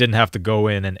that I didn't have to go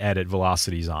in and edit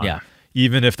velocities on,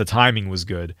 even if the timing was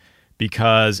good,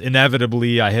 because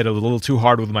inevitably I hit a little too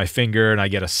hard with my finger and I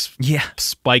get a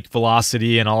spiked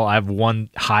velocity, and I have one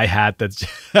hi-hat that's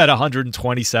at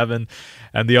 127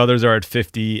 and the others are at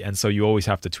 50, and so you always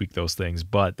have to tweak those things.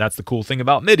 But that's the cool thing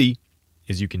about MIDI,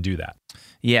 is you can do that.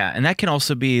 Yeah, and that can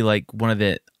also be like one of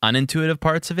the unintuitive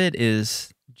parts of it,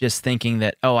 is just thinking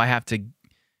that,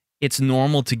 it's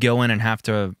normal to go in and have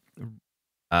to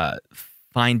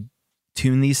fine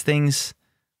tune these things,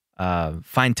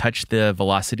 fine touch the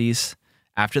velocities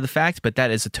after the fact, but that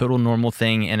is a total normal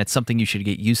thing, and it's something you should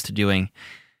get used to doing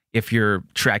if you're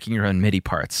tracking your own MIDI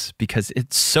parts, because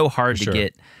it's so hard to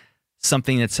get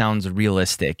something that sounds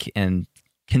realistic and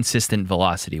consistent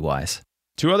velocity-wise.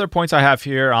 Two other points I have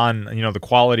here on the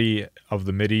quality of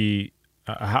the MIDI,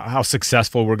 how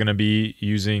successful we're going to be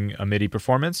using a MIDI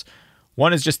performance.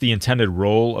 One is just the intended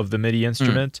role of the MIDI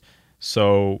instrument.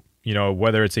 So,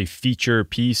 whether it's a feature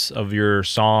piece of your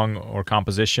song or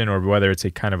composition, or whether it's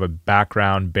a kind of a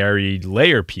background buried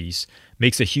layer piece,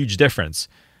 makes a huge difference.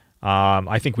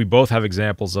 I think we both have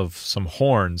examples of some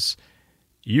horns.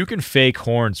 You can fake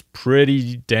horns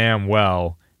pretty damn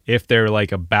well if they're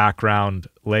like a background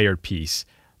layered piece,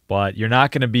 but you're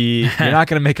not going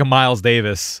to make a Miles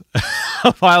Davis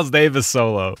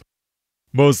solo,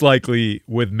 most likely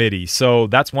with MIDI. So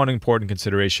that's one important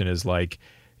consideration, is like,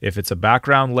 if it's a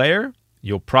background layer,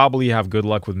 you'll probably have good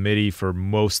luck with MIDI for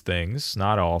most things,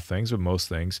 not all things, but most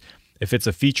things. If it's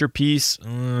a feature piece,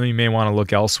 you may want to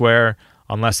look elsewhere,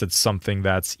 unless it's something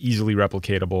that's easily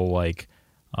replicatable, like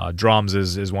drums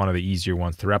is one of the easier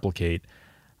ones to replicate.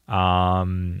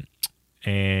 And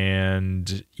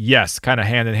yes, kind of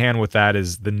hand in hand with that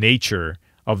is the nature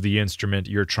of the instrument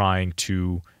you're trying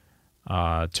to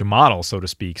model, so to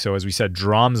speak. So as we said,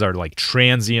 drums are like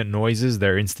transient noises.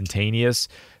 They're instantaneous.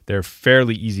 They're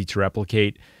fairly easy to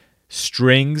replicate.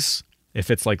 Strings, if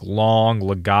it's like long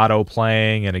legato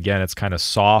playing, and again, it's kind of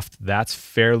soft, that's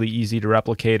fairly easy to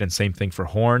replicate. And same thing for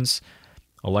horns.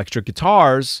 Electric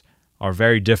guitars are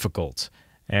very difficult.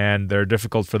 And they're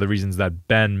difficult for the reasons that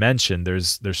Ben mentioned.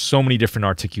 There's so many different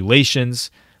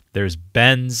articulations. There's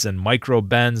bends and micro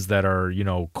bends that are,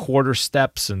 quarter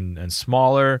steps and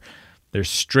smaller. There's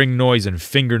string noise and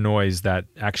finger noise that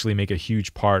actually make a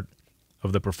huge part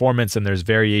of the performance. And there's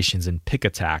variations in pick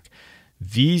attack.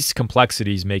 These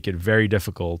complexities make it very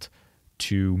difficult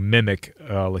to mimic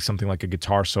like something like a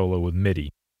guitar solo with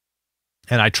MIDI.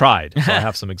 And I tried, so I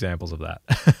have some examples of that.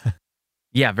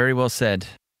 Yeah, very well said.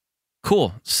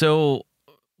 Cool. So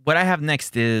what I have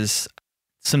next is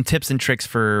some tips and tricks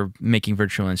for making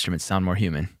virtual instruments sound more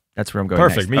human. That's where I'm going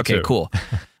Perfect, next. me too. Okay, cool.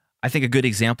 I think a good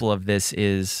example of this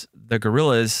is the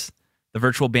Gorillaz, the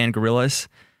virtual band Gorillaz.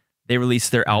 They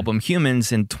released their album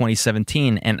Humans in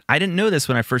 2017, and I didn't know this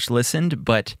when I first listened,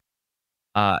 but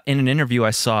in an interview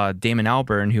I saw Damon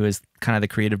Albarn, who is kind of the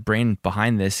creative brain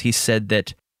behind this. He said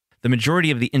that the majority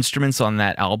of the instruments on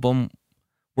that album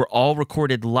were all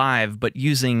recorded live, but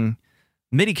using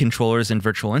MIDI controllers and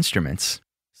virtual instruments.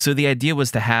 So the idea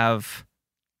was to have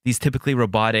these typically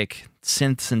robotic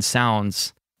synths and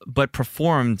sounds, but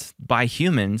performed by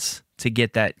humans to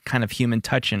get that kind of human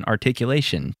touch and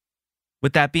articulation.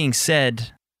 With that being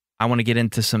said, I want to get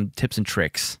into some tips and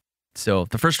tricks. So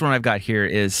the first one I've got here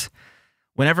is,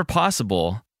 whenever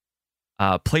possible,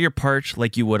 play your part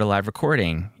like you would a live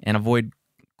recording and avoid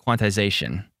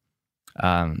quantization.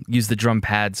 Use the drum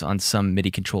pads on some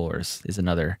MIDI controllers is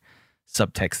another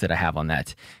subtext that I have on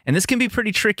that. And this can be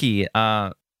pretty tricky,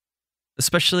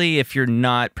 especially if you're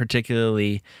not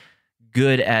particularly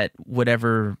good at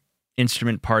whatever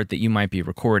instrument part that you might be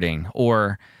recording,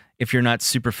 or if you're not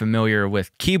super familiar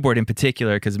with keyboard in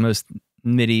particular, because most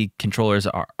MIDI controllers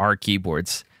are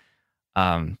keyboards.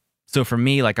 So for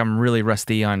me, like, I'm really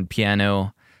rusty on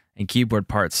piano and keyboard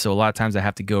parts, so a lot of times I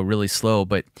have to go really slow,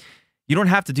 but you don't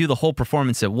have to do the whole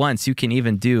performance at once. You can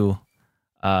even do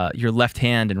your left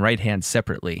hand and right hand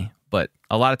separately. But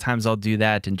a lot of times I'll do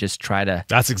that and just try to...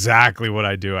 That's exactly what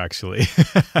I do, actually.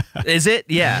 Is it?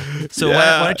 Yeah. So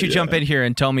why don't you jump in here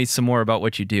and tell me some more about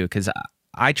what you do? Because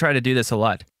I try to do this a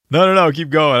lot. No, keep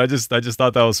going. I just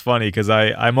thought that was funny because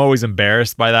I'm always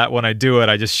embarrassed by that when I do it.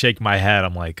 I just shake my head.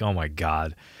 I'm like, oh my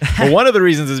God. But one of the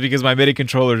reasons is because my MIDI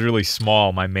controller is really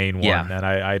small, my main one, Yeah. and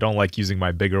I don't like using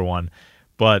my bigger one.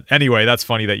 But anyway, that's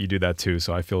funny that you do that too,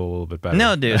 so I feel a little bit better.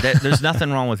 No, dude, there's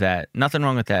nothing wrong with that. Nothing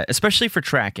wrong with that, especially for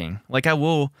tracking. Like, I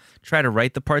will try to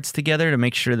write the parts together to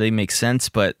make sure they make sense,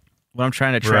 but when I'm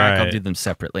trying to track, I'll Right. do them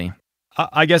separately.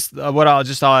 I guess what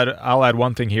I'll add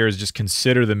one thing here is just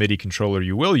consider the MIDI controller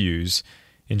you will use.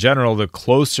 In general, the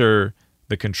closer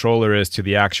the controller is to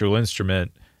the actual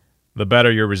instrument, the better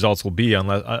your results will be.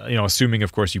 Unless assuming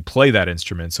of course you play that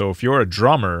instrument. So if you're a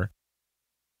drummer,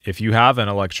 if you have an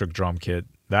electric drum kit,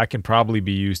 that can probably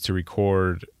be used to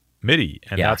record MIDI,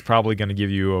 and Yeah. that's probably going to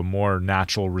give you a more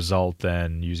natural result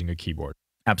than using a keyboard.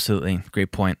 Absolutely.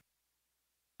 Great point.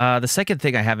 The second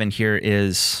thing I have in here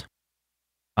is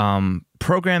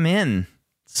program in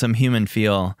some human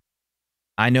feel.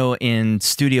 I know in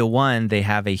Studio One they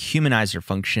have a humanizer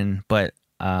function, but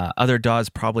other DAWs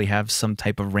probably have some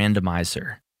type of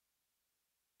randomizer.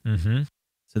 Mm-hmm.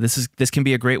 So this can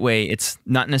be a great way. It's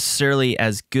not necessarily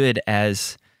as good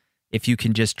as if you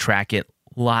can just track it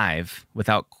live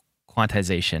without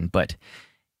quantization, but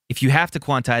if you have to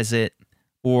quantize it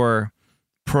or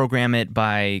program it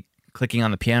by clicking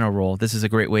on the piano roll, this is a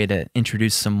great way to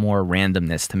introduce some more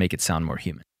randomness to make it sound more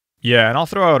human. Yeah, and I'll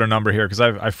throw out a number here because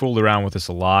I've fooled around with this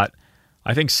a lot.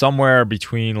 I think somewhere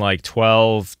between like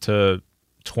 12 to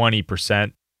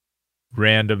 20%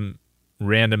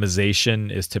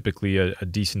 randomization is typically a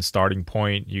decent starting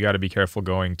point. You got to be careful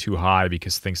going too high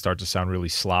because things start to sound really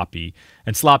sloppy,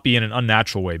 and sloppy in an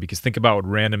unnatural way, because think about what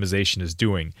randomization is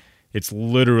doing. It's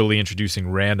literally introducing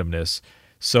randomness.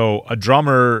 So a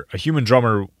human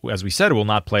drummer, as we said, will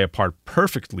not play a part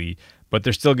perfectly, but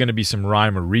there's still going to be some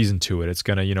rhyme or reason to it. It's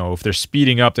going to, if they're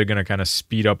speeding up, they're going to kind of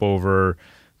speed up over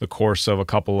the course of a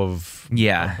couple of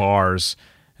bars.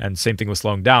 And same thing with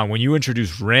slowing down. When you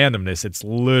introduce randomness, it's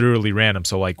literally random.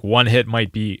 So like one hit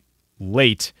might be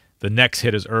late, the next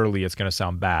hit is early, it's going to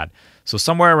sound bad. So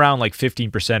somewhere around like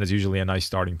 15% is usually a nice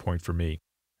starting point for me.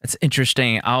 That's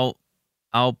interesting.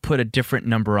 I'll put a different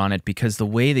number on it because the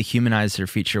way the humanizer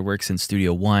feature works in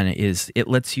Studio One is it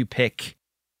lets you pick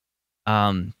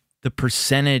the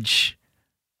percentage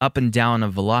up and down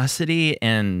of velocity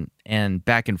and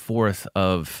back and forth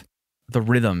of the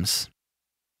rhythms.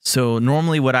 So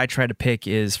normally what I try to pick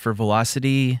is for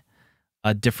velocity,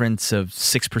 a difference of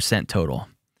 6% total.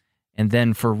 And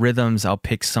then for rhythms, I'll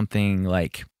pick something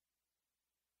like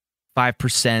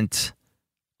 5%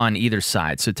 on either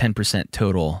side. So 10%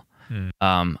 total.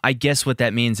 I guess what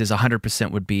that means is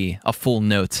 100% would be a full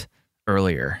note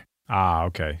earlier. Ah,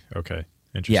 okay.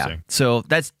 Interesting. Yeah. So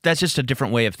that's just a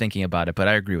different way of thinking about it, but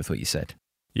I agree with what you said.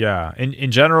 Yeah.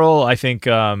 In general, I think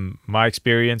my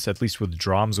experience, at least with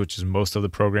drums, which is most of the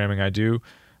programming I do,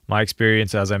 my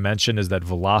experience, as I mentioned, is that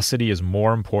velocity is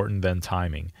more important than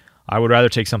timing. I would rather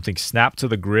take something snapped to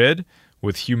the grid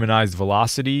with humanized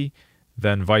velocity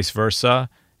than vice versa.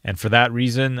 And for that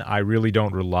reason, I really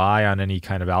don't rely on any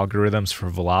kind of algorithms for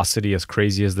velocity, as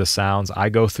crazy as this sounds. I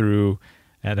go through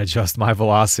and adjust my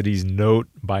velocities note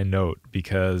by note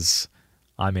because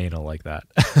I'm anal like that.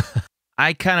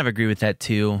 I kind of agree with that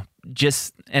too.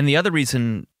 And the other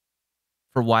reason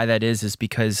for why that is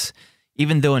because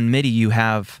even though in MIDI you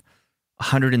have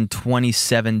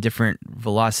 127 different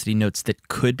velocity notes that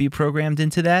could be programmed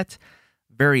into that,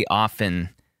 very often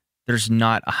there's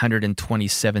not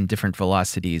 127 different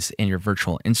velocities in your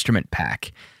virtual instrument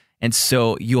pack. And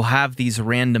so you'll have these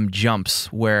random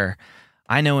jumps where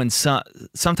I know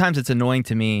sometimes it's annoying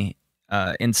to me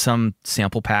in some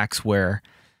sample packs where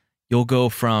you'll go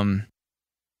from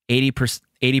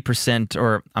 80%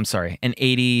 or I'm sorry, an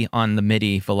 80 on the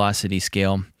MIDI velocity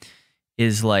scale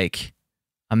is like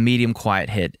a medium quiet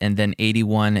hit, and then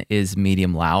 81 is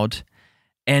medium loud.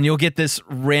 And you'll get this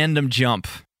random jump.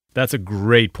 That's a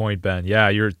great point, Ben. Yeah,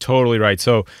 you're totally right.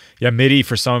 So, yeah, MIDI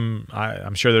for some,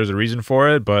 I'm sure there's a reason for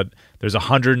it, but there's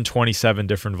 127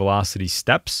 different velocity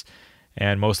steps.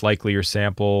 And most likely your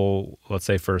sample, let's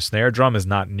say for a snare drum, is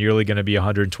not nearly going to be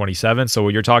 127. So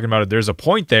what you're talking about, there's a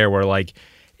point there where like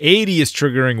 80 is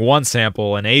triggering one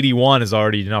sample and 81 is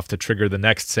already enough to trigger the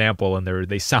next sample, and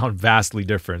they sound vastly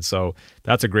different. So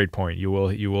that's a great point. You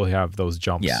will have those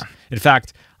jumps. Yeah. In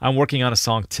fact, I'm working on a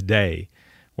song today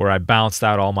where I bounced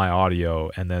out all my audio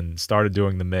and then started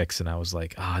doing the mix, and I was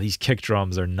like, these kick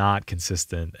drums are not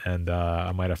consistent, and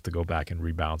I might have to go back and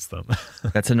rebounce them.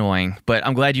 That's annoying, but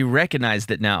I'm glad you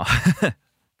recognized it now to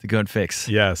go and fix.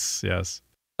 Yes.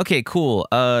 Okay, cool.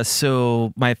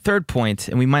 So my third point,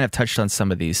 and we might have touched on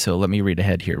some of these, so let me read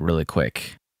ahead here really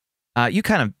quick. You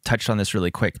kind of touched on this really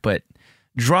quick, but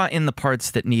draw in the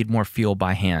parts that need more feel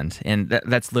by hand. And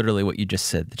that's literally what you just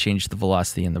said, to change the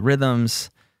velocity and the rhythms.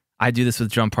 I do this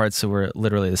with drum parts, so we're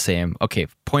literally the same. Okay,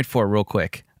 point 4 real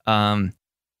quick. Know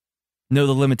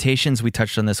the limitations. We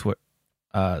touched on this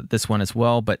one as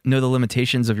well, but know the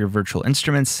limitations of your virtual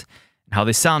instruments and how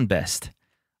they sound best.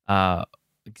 An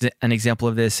example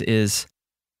of this is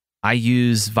I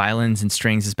use violins and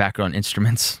strings as background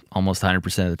instruments almost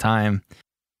 100% of the time.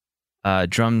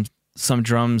 Some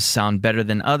drums sound better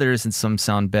than others, and some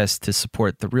sound best to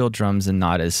support the real drums and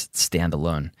not as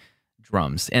standalone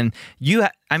drums. And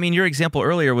your example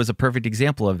earlier was a perfect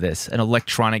example of this, an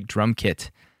electronic drum kit.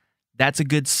 That's a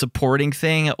good supporting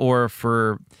thing, or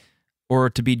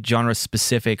to be genre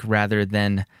specific rather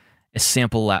than a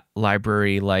sample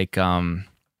library like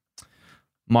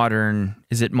Modern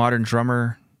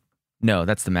Drummer? No,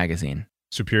 that's the magazine.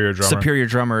 Superior Drummer. Superior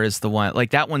Drummer is the one.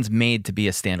 Like, that one's made to be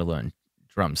a standalone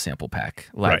drum sample pack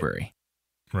library.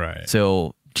 Right.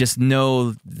 So just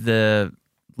know the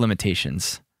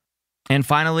limitations. And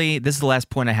finally, this is the last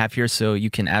point I have here, so you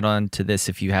can add on to this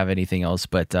if you have anything else,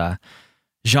 but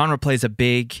genre plays a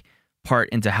big part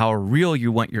into how real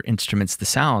you want your instruments to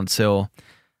sound. So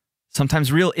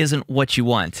sometimes real isn't what you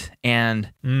want,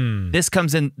 and this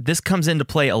comes into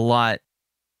play a lot.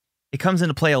 It comes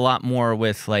into play a lot more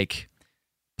with like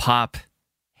pop,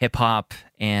 hip hop,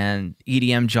 and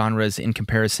EDM genres in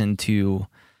comparison to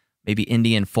maybe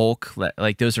indie and folk.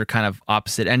 Like, those are kind of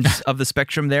opposite ends of the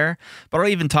spectrum there. But I'll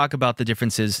even talk about the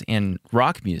differences in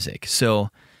rock music. So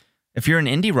if you're an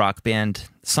indie rock band,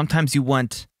 sometimes you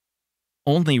want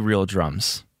only real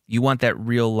drums. You want that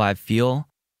real live feel.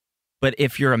 But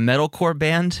if you're a metalcore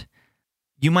band,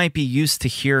 you might be used to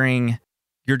hearing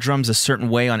your drums a certain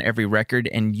way on every record,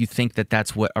 and you think that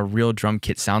that's what a real drum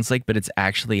kit sounds like, but it's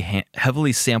actually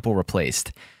heavily sample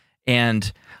replaced.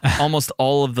 And almost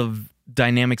all of the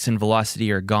dynamics and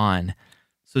velocity are gone.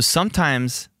 So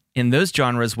sometimes in those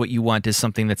genres, what you want is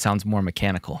something that sounds more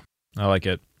mechanical. I like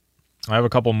it. I have a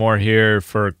couple more here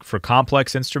for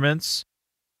complex instruments.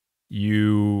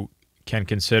 You can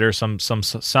consider some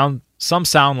sound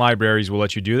libraries will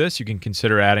let you do this. You can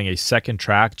consider adding a second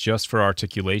track just for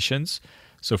articulations.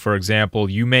 So, for example,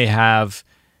 you may have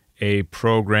a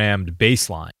programmed bass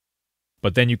line,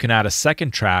 but then you can add a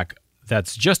second track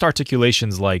that's just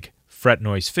articulations like fret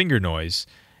noise, finger noise,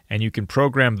 and you can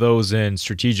program those in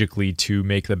strategically to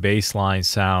make the bass line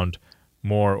sound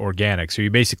more organic. So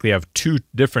you basically have two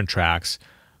different tracks,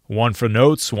 one for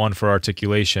notes, one for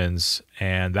articulations,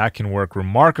 and that can work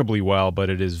remarkably well, but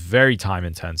it is very time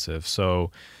intensive. So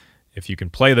if you can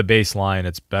play the bass line,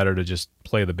 it's better to just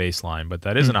play the bass line, but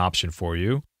that is an option for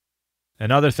you.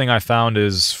 Another thing I found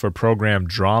is for programmed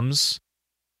drums,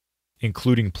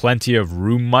 including plenty of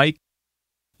room mic.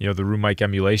 You know, the room mic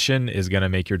emulation is going to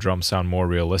make your drum sound more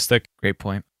realistic. Great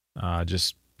point.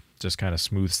 Just kind of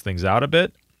smooths things out a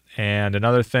bit. And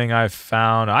another thing I've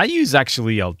found, I use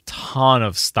actually a ton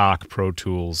of stock Pro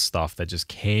Tools stuff that just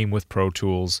came with Pro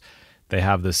Tools. They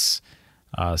have this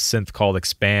synth called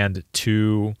Expand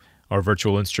 2, or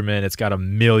virtual instrument. It's got a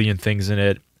million things in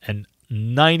it. And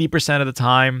 90% of the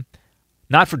time,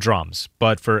 not for drums,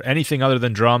 but for anything other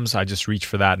than drums, I just reach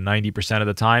for that 90% of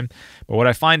the time. But what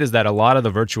I find is that a lot of the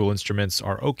virtual instruments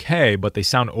are okay, but they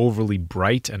sound overly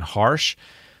bright and harsh.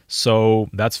 So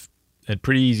that's a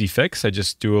pretty easy fix. I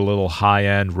just do a little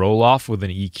high-end roll-off with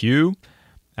an EQ,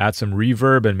 add some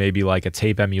reverb and maybe like a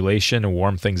tape emulation to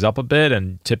warm things up a bit,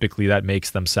 and typically that makes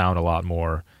them sound a lot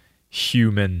more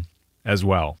human as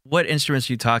well. What instruments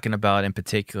are you talking about in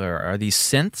particular? Are these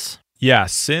synths? Yeah,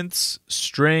 synths,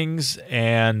 strings,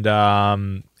 and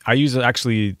I use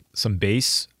actually some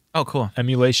bass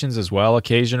emulations as well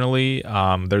occasionally.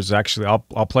 There's actually,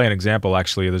 I'll play an example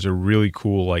actually. There's a really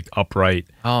cool like upright,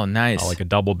 nice, like a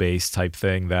double bass type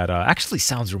thing that actually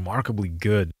sounds remarkably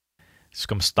good. It's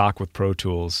come stock with Pro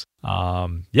Tools.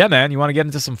 Yeah, man, you want to get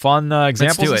into some fun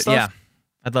examples? Let's do it. And stuff? Yeah,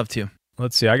 I'd love to.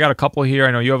 Let's see. I got a couple here.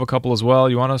 I know you have a couple as well.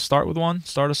 You want to start with one?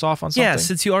 Start us off on something? Yeah,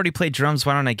 since you already played drums,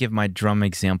 why don't I give my drum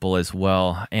example as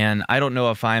well? And I don't know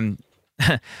if I'm...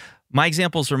 my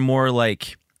examples are more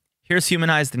like, here's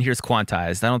humanized and here's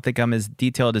quantized. I don't think I'm as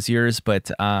detailed as yours,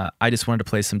 but I just wanted to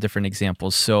play some different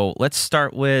examples. So let's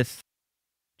start with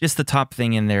just the top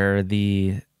thing in there,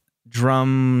 the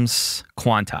drums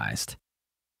quantized.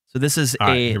 So this is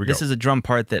a drum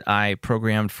part that I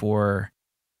programmed for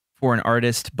an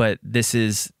artist, but this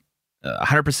is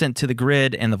 100% to the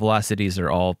grid, and the velocities are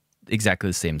all exactly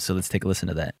the same. So let's take a listen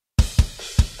to that.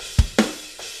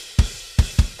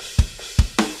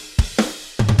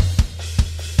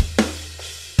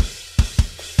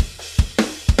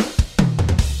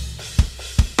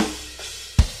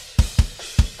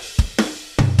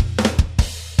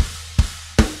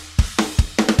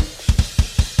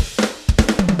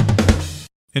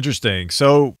 Interesting.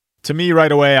 So to me,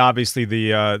 right away, obviously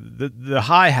the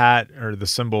hi-hat or the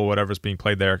cymbal, whatever's being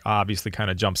played there, obviously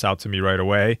kind of jumps out to me right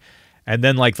away. And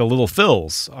then like the little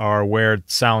fills are where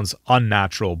it sounds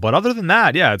unnatural. But other than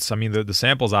that, yeah, the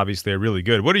samples obviously are really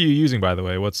good. What are you using, by the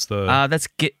way? What's the... That's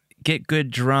Get Good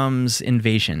Drums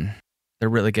Invasion. They're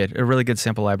really good. A really good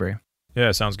sample library.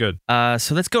 Yeah, sounds good.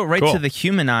 So let's go right to the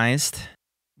humanized.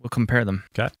 We'll compare them.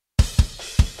 Okay.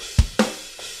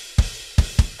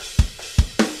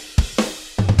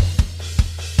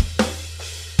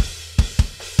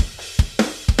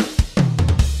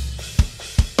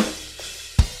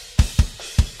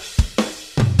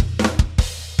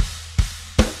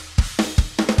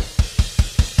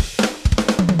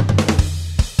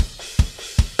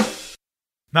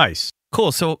 Nice.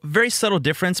 Cool. So very subtle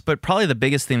difference, but probably the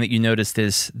biggest thing that you noticed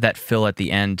is that fill at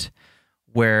the end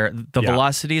where the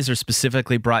velocities are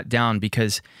specifically brought down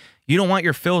because you don't want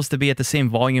your fills to be at the same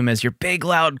volume as your big,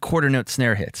 loud quarter note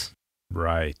snare hits.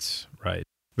 Right.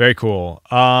 Very cool.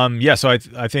 So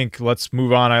I think let's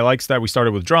move on. I like that we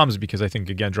started with drums because I think,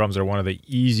 again, drums are one of the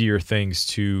easier things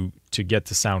to get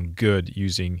to sound good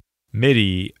using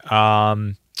MIDI.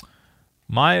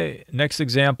 My next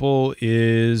example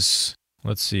is...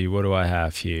 Let's see, what do I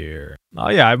have here? Oh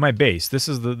yeah, I have my bass. This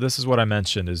is what I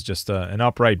mentioned, is just an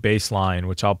upright bass line,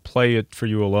 which I'll play it for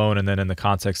you alone and then in the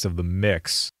context of the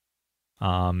mix.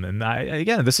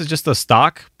 Again, this is just a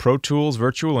stock Pro Tools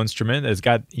virtual instrument.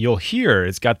 You'll hear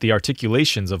it's got the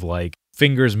articulations of like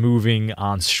fingers moving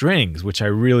on strings, which I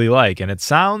really like, and it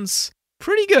sounds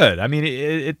pretty good. I mean,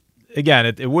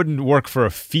 it wouldn't work for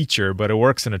a feature, but it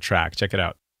works in a track. Check it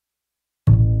out.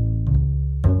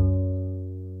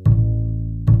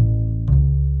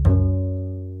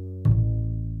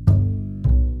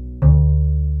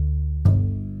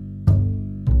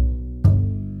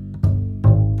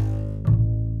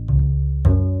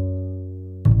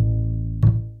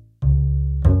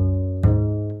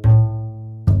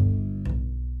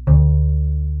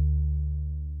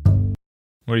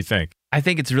 What do you think? I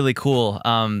think it's really cool.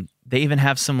 They even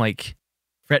have some like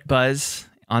fret buzz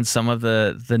on some of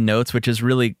the notes, which is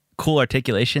really cool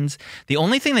articulations. The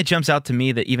only thing that jumps out to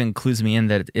me that even clues me in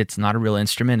that it's not a real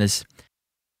instrument is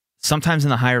sometimes in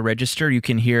the higher register you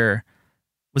can hear,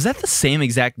 was that the same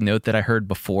exact note that I heard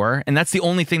before? And that's the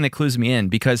only thing that clues me in,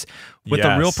 because with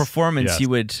a real performance,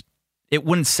 it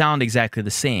wouldn't sound exactly the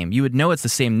same. You would know it's the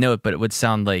same note, but it would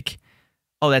sound like,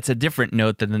 oh, that's a different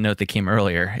note than the note that came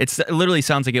earlier. It literally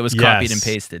sounds like it was copied and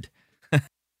pasted.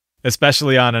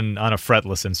 Especially on a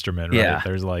fretless instrument, right? Yeah.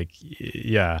 There's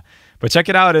but check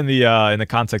it out in the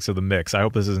context of the mix. I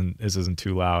hope this isn't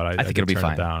too loud. I think it'll be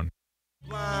fine. It down.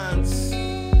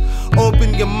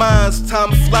 Open your minds,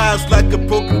 time flies like a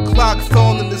broken clock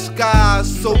falling in the sky.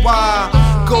 So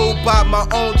I go by my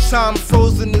own time,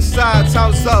 frozen inside.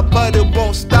 Time's up, but it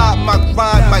won't stop. My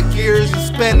grind, my gears are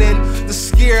spinning. The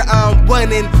scare I'm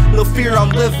winning, no fear I'm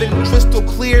living. Crystal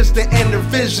clears the inner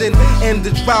vision. In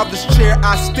the driver's chair,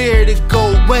 I stare to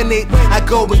go win it. I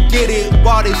go and get it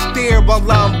while they stare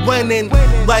while I'm winning,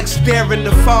 like staring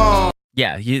the phone.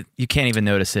 Yeah, you can't even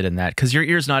notice it in that because your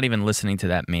ear's not even listening to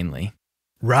that mainly.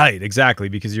 Right, exactly,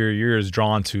 because your ear is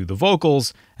drawn to the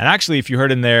vocals. And actually, if you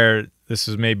heard in there, this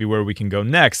is maybe where we can go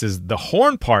next, is the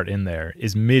horn part in there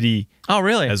is MIDI. Oh,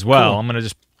 really? As well. Cool. I'm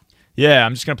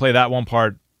just going to play that one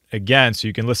part again so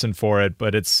you can listen for it.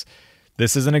 But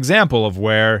this is an example of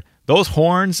where those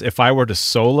horns, if I were to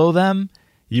solo them,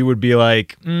 you would be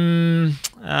like,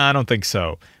 I don't think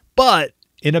so. But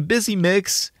in a busy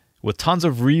mix with tons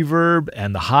of reverb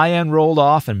and the high end rolled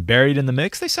off and buried in the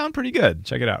mix, they sound pretty good.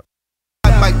 Check it out.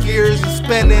 My gears are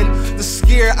spinning, the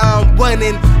scare I'm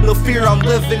winning, no fear I'm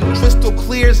living, crystal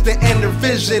clears the inner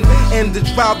vision. In the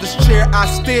driver's chair I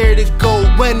stare to go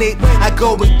win it, I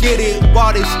go and get it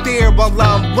while they stare while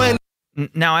I'm winning.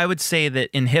 Now I would say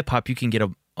that in hip hop you can get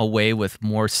away with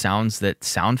more sounds that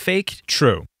sound fake.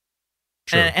 True.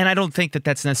 And I don't think that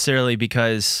that's necessarily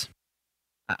because,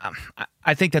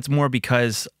 I think that's more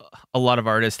because a lot of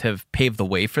artists have paved the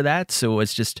way for that, so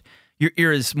it's just, your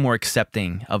ear is more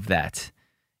accepting of that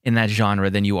in that genre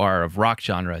than you are of rock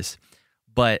genres.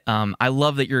 But I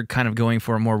love that you're kind of going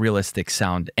for a more realistic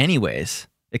sound anyways.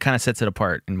 It kind of sets it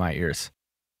apart in my ears.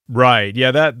 Right. Yeah,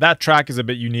 that track is a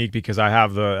bit unique because I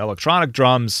have the electronic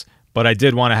drums, but I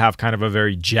did want to have kind of a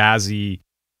very jazzy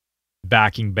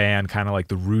backing band, kind of like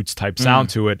the Roots type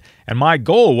sound to it. And my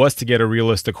goal was to get a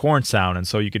realistic horn sound. And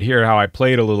so you could hear how I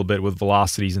played a little bit with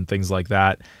velocities and things like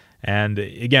that. And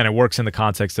again, it works in the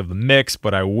context of the mix,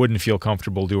 but I wouldn't feel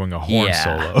comfortable doing a horn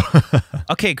solo.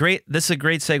 Okay, great. This is a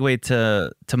great segue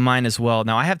to mine as well.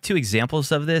 Now, I have two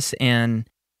examples of this, and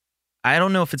I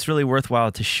don't know if it's really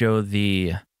worthwhile to show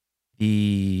the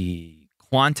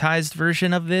quantized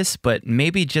version of this, but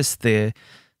maybe just the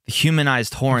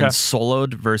humanized horns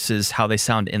soloed versus how they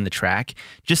sound in the track,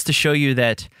 just to show you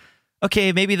that,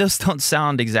 okay, maybe those don't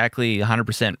sound exactly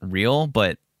 100% real,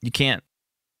 but you can't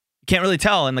really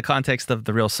tell in the context of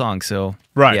the real song. So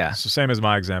right, yeah. So same as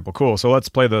my example. Cool. So let's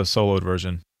play the soloed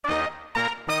version.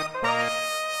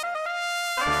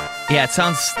 Yeah, it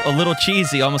sounds a little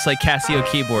cheesy, almost like Casio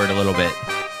keyboard a little bit.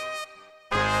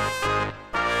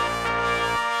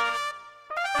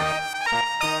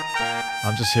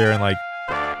 I'm just hearing like,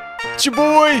 it's your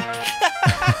boy!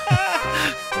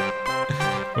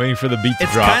 Waiting for the beat to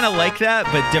drop. It's kind of like that,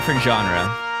 but different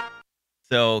genre.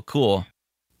 So cool.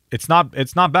 It's not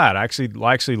bad. I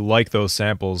actually like those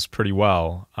samples pretty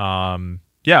well.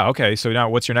 Yeah, okay. So now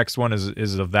what's your next one?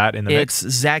 Is of that in the mix?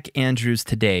 It's Zach Andrews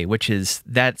Today, which is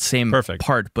that same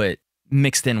part, but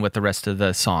mixed in with the rest of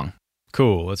the song.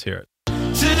 Cool. Let's hear it.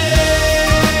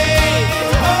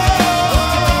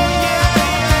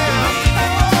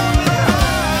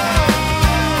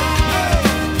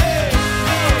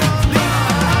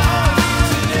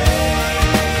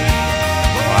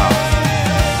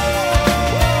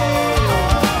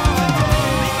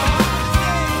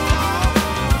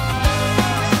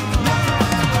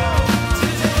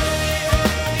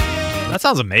 That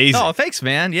sounds amazing. Oh, thanks,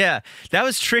 man. Yeah. That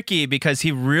was tricky because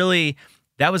that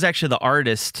was actually the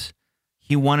artist.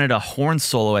 He wanted a horn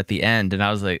solo at the end. And I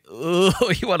was like,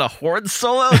 oh, you want a horn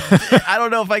solo? I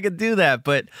don't know if I could do that,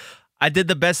 but I did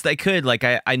the best I could. Like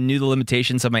I knew the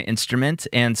limitations of my instrument.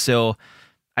 And so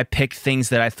I picked things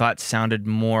that I thought sounded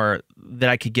more, that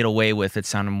I could get away with. It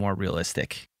sounded more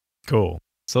realistic. Cool.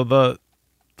 So the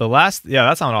last,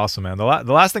 that sounded awesome, man. The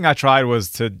last thing I tried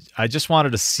was I just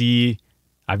wanted to see,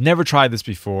 I've never tried this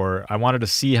before. I wanted to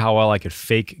see how well I could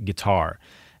fake guitar.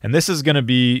 And this is going to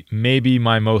be maybe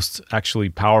my most actually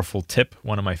powerful tip.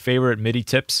 One of my favorite MIDI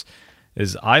tips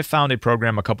is I found a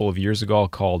program a couple of years ago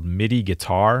called MIDI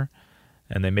Guitar,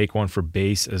 and they make one for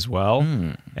bass as well.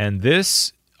 And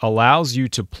this allows you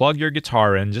to plug your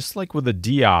guitar in just like with a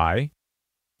DI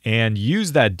and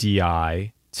use that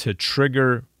DI to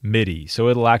trigger MIDI. So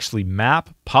it'll actually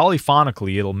map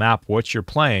polyphonically, it'll map what you're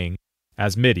playing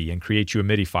as MIDI and create you a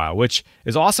MIDI file, which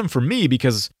is awesome for me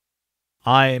because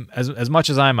I'm as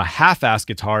much as I'm a half-assed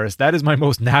guitarist, that is my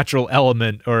most natural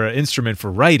element or instrument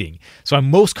for writing. So I'm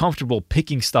most comfortable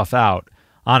picking stuff out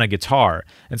on a guitar.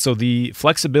 And so the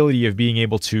flexibility of being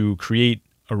able to create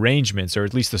arrangements, or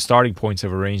at least the starting points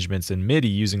of arrangements in MIDI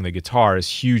using the guitar, is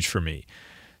huge for me.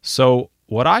 So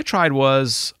what I tried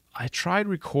was I tried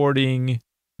recording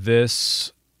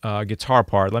this guitar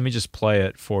part. Let me just play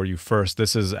it for you first.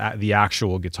 This is the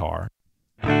actual guitar.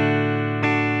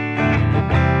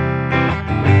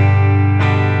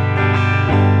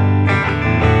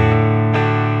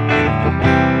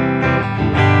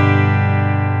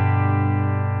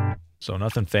 So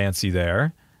nothing fancy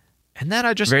there. And then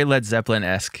I just... Very Led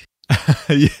Zeppelin-esque.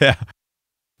 Yeah.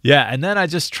 And then I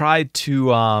just tried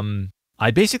to...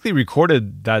 I basically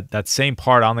recorded that same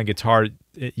part on the guitar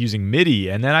using MIDI,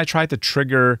 and then I tried to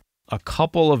trigger a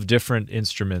couple of different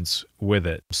instruments with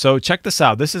it. So check this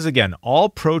out. This is, again, all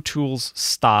Pro Tools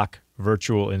stock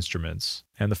virtual instruments.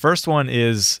 And the first one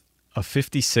is a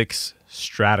 56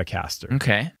 Stratocaster.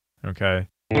 Okay.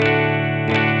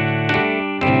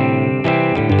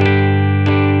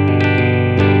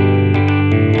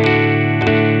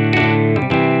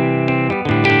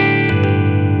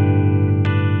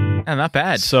 Not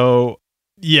bad. So,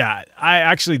 yeah,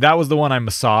 that was the one I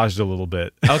massaged a little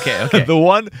bit. Okay. The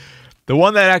one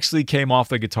that actually came off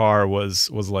the guitar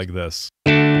was like this.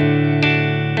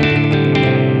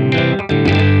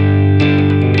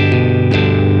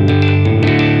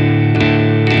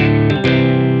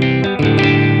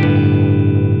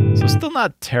 So still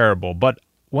not terrible, but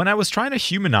when I was trying to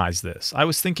humanize this, I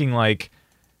was thinking like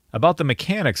about the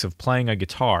mechanics of playing a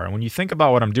guitar. And when you think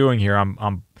about what I'm doing here,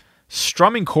 I'm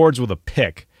strumming chords with a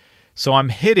pick. So I'm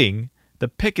hitting, the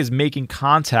pick is making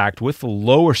contact with the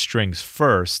lower strings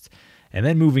first, and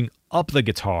then moving up the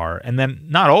guitar. And then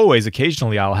not always,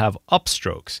 occasionally I'll have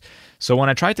upstrokes. So when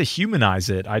I tried to humanize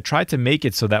it, I tried to make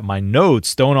it so that my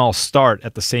notes don't all start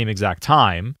at the same exact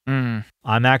time.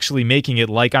 I'm actually making it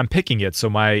like I'm picking it.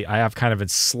 So I have kind of a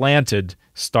slanted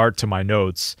start to my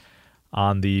notes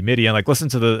on the MIDI. And like listen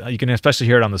to you can especially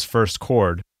hear it on this first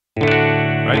chord.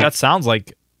 Right? That sounds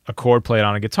like a chord played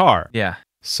on a guitar. Yeah.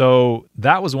 So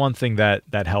that was one thing that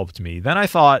helped me. Then I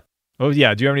thought, oh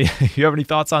yeah, do you have any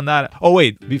thoughts on that? Oh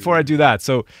wait, before I do that.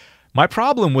 So my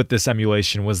problem with this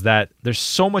emulation was that there's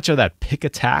so much of that pick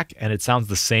attack and it sounds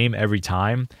the same every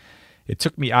time. It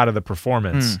took me out of the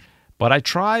performance. But I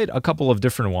tried a couple of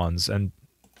different ones, and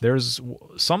there's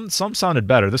some sounded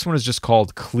better. This one is just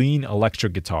called Clean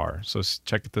Electric Guitar. So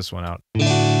check this one out.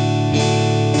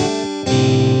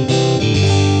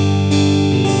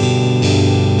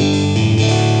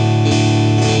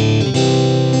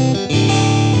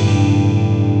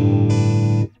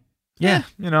 Yeah.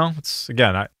 It's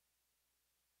again,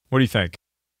 what do you think?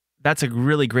 That's a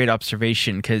really great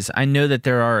observation, because I know that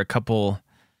there are a couple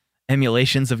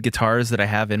emulations of guitars that I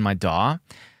have in my DAW,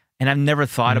 and I've never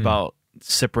thought about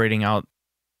separating out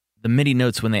the MIDI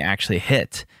notes when they actually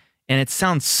hit. And it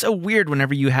sounds so weird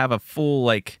whenever you have a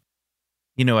full, a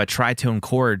tritone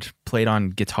chord played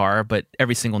on guitar, but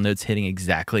every single note's hitting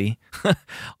exactly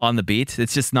on the beat.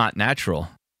 It's just not natural.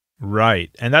 Right.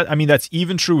 And that's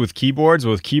even true with keyboards.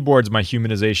 With keyboards, my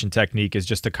humanization technique is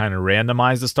just to kind of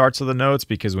randomize the starts of the notes,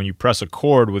 because when you press a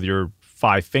chord with your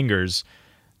 5 fingers,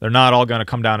 they're not all going to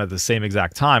come down at the same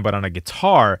exact time. But on a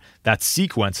guitar, that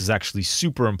sequence is actually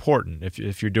super important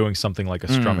if you're doing something like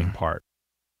a strumming part.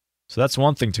 So that's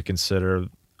one thing to consider.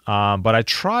 But I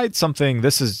tried something.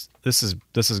 This is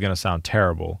going to sound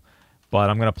terrible,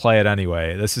 but I'm going to play it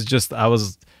anyway. This is just,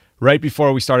 right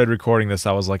before we started recording this,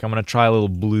 I was like, I'm going to try a little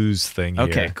blues thing here.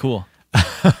 Okay, cool.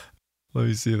 Let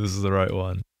me see if this is the right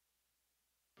one.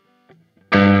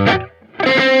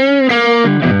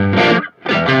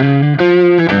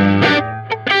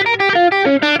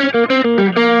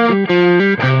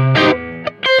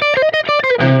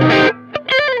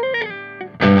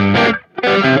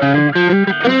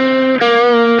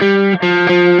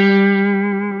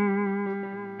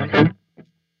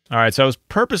 All right, so I was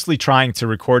purposely trying to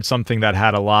record something that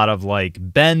had a lot of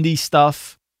bendy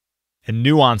stuff and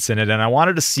nuance in it, and I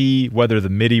wanted to see whether the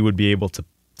MIDI would be able to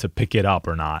pick it up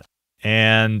or not.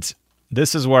 And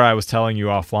this is where I was telling you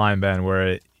offline, Ben,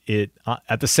 where it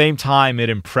at the same time it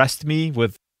impressed me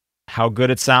with how good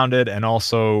it sounded and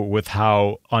also with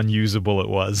how unusable it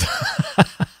was.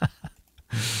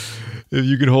 If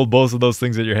you could hold both of those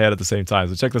things at your head at the same time.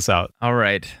 So check this out. All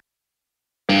right.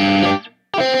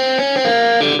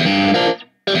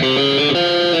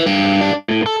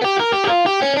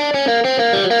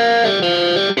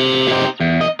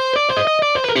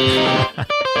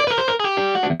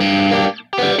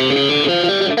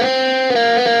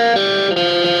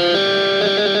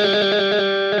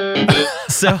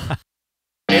 So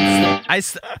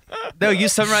you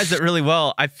summarized it really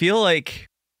well. I feel like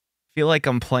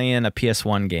I'm playing a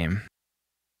PS1 game.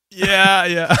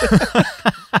 Yeah.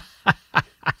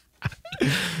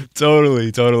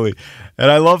 Totally.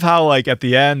 And I love how at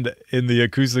the end in the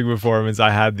acoustic performance,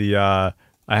 I had the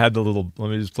little, let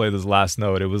me just play this last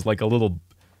note. It was like a little,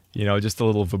 just a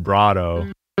little vibrato.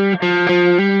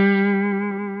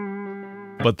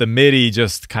 But the MIDI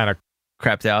just kind of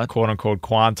crapped out, quote unquote,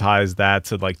 quantized that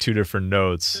to 2 different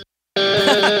notes.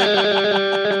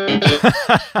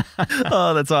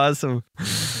 Oh, that's awesome.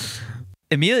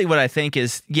 Immediately what I think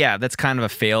is, that's kind of a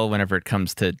fail whenever it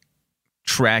comes to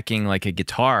tracking a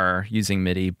guitar using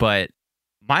MIDI, but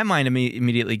my mind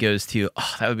immediately goes to,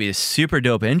 that would be a super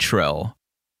dope intro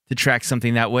to track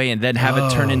something that way and then have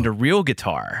it turn into real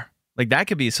guitar. That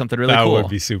could be something really cool. That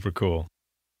would be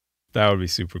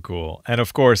super cool. And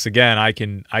of course, again, I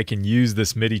can use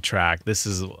this MIDI track. This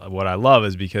is what I love,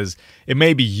 is because it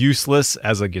may be useless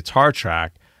as a guitar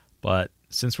track, but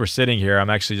since we're sitting here, I'm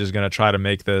actually just going to try to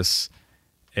make this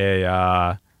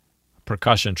a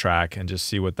percussion track and just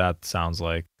see what that sounds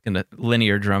like. In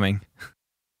linear drumming.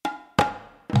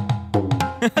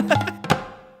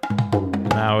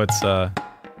 Now it's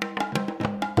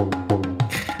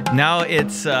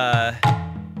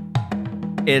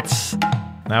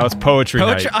poetry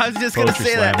night. I was just going to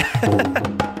say that.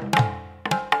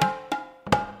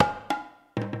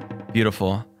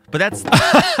 Beautiful. But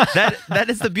that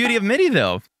is the beauty of MIDI,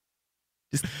 though.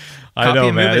 Just I know,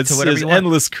 man. It's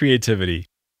endless creativity.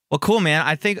 Well, cool, man.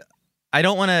 I think I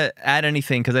don't want to add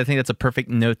anything because I think that's a perfect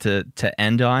note to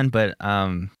end on. But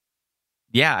I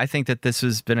think that this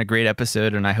has been a great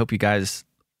episode, and I hope you guys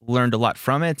learned a lot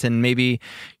from it, and maybe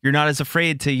you're not as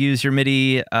afraid to use your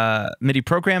MIDI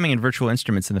programming and virtual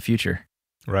instruments in the future.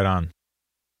 Right on.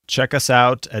 Check us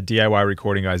out at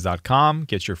DIYRecordingGuys.com.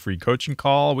 Get your free coaching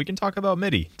call. We can talk about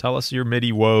MIDI. Tell us your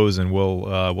MIDI woes, and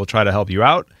we'll try to help you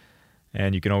out.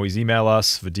 And you can always email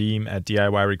us, Vadim at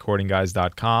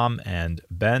DIYRecordingGuys.com and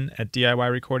Ben at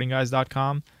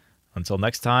DIYRecordingGuys.com. Until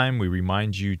next time, we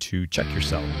remind you to check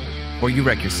yourself. Or you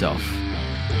wreck yourself.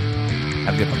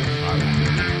 Have a good one. All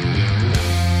right.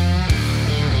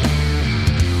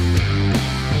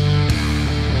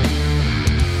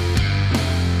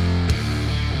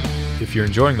 If If you're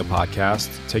enjoying the podcast,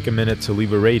 take a minute to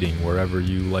leave a rating wherever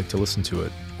you like to listen to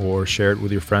it, or share it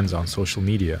with your friends on social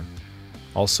media.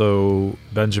 Also,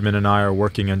 Benjamin and I are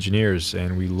working engineers,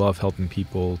 and we love helping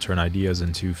people turn ideas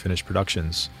into finished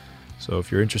productions. So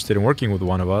if you're interested in working with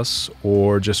one of us,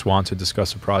 or just want to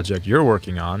discuss a project you're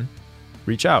working on,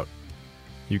 reach out.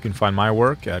 You can find my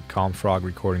work at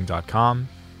calmfrogrecording.com,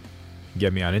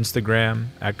 get me on Instagram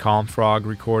at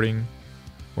calmfrogrecording,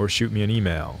 or shoot me an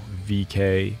email,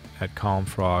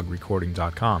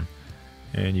 vk@calmfrogrecording.com.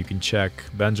 And you can check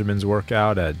Benjamin's work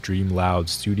out at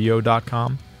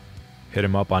dreamloudstudio.com. Hit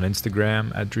him up on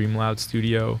Instagram at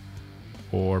dreamloudstudio,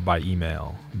 or by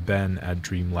email,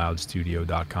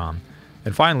 ben@dreamloudstudio.com.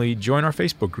 And finally, join our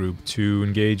Facebook group to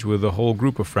engage with a whole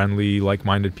group of friendly,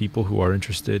 like-minded people who are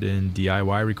interested in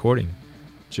DIY recording.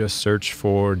 Just search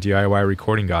for DIY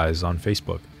Recording Guys on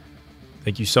Facebook.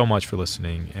 Thank you so much for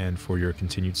listening and for your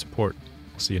continued support.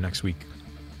 I'll see you next week.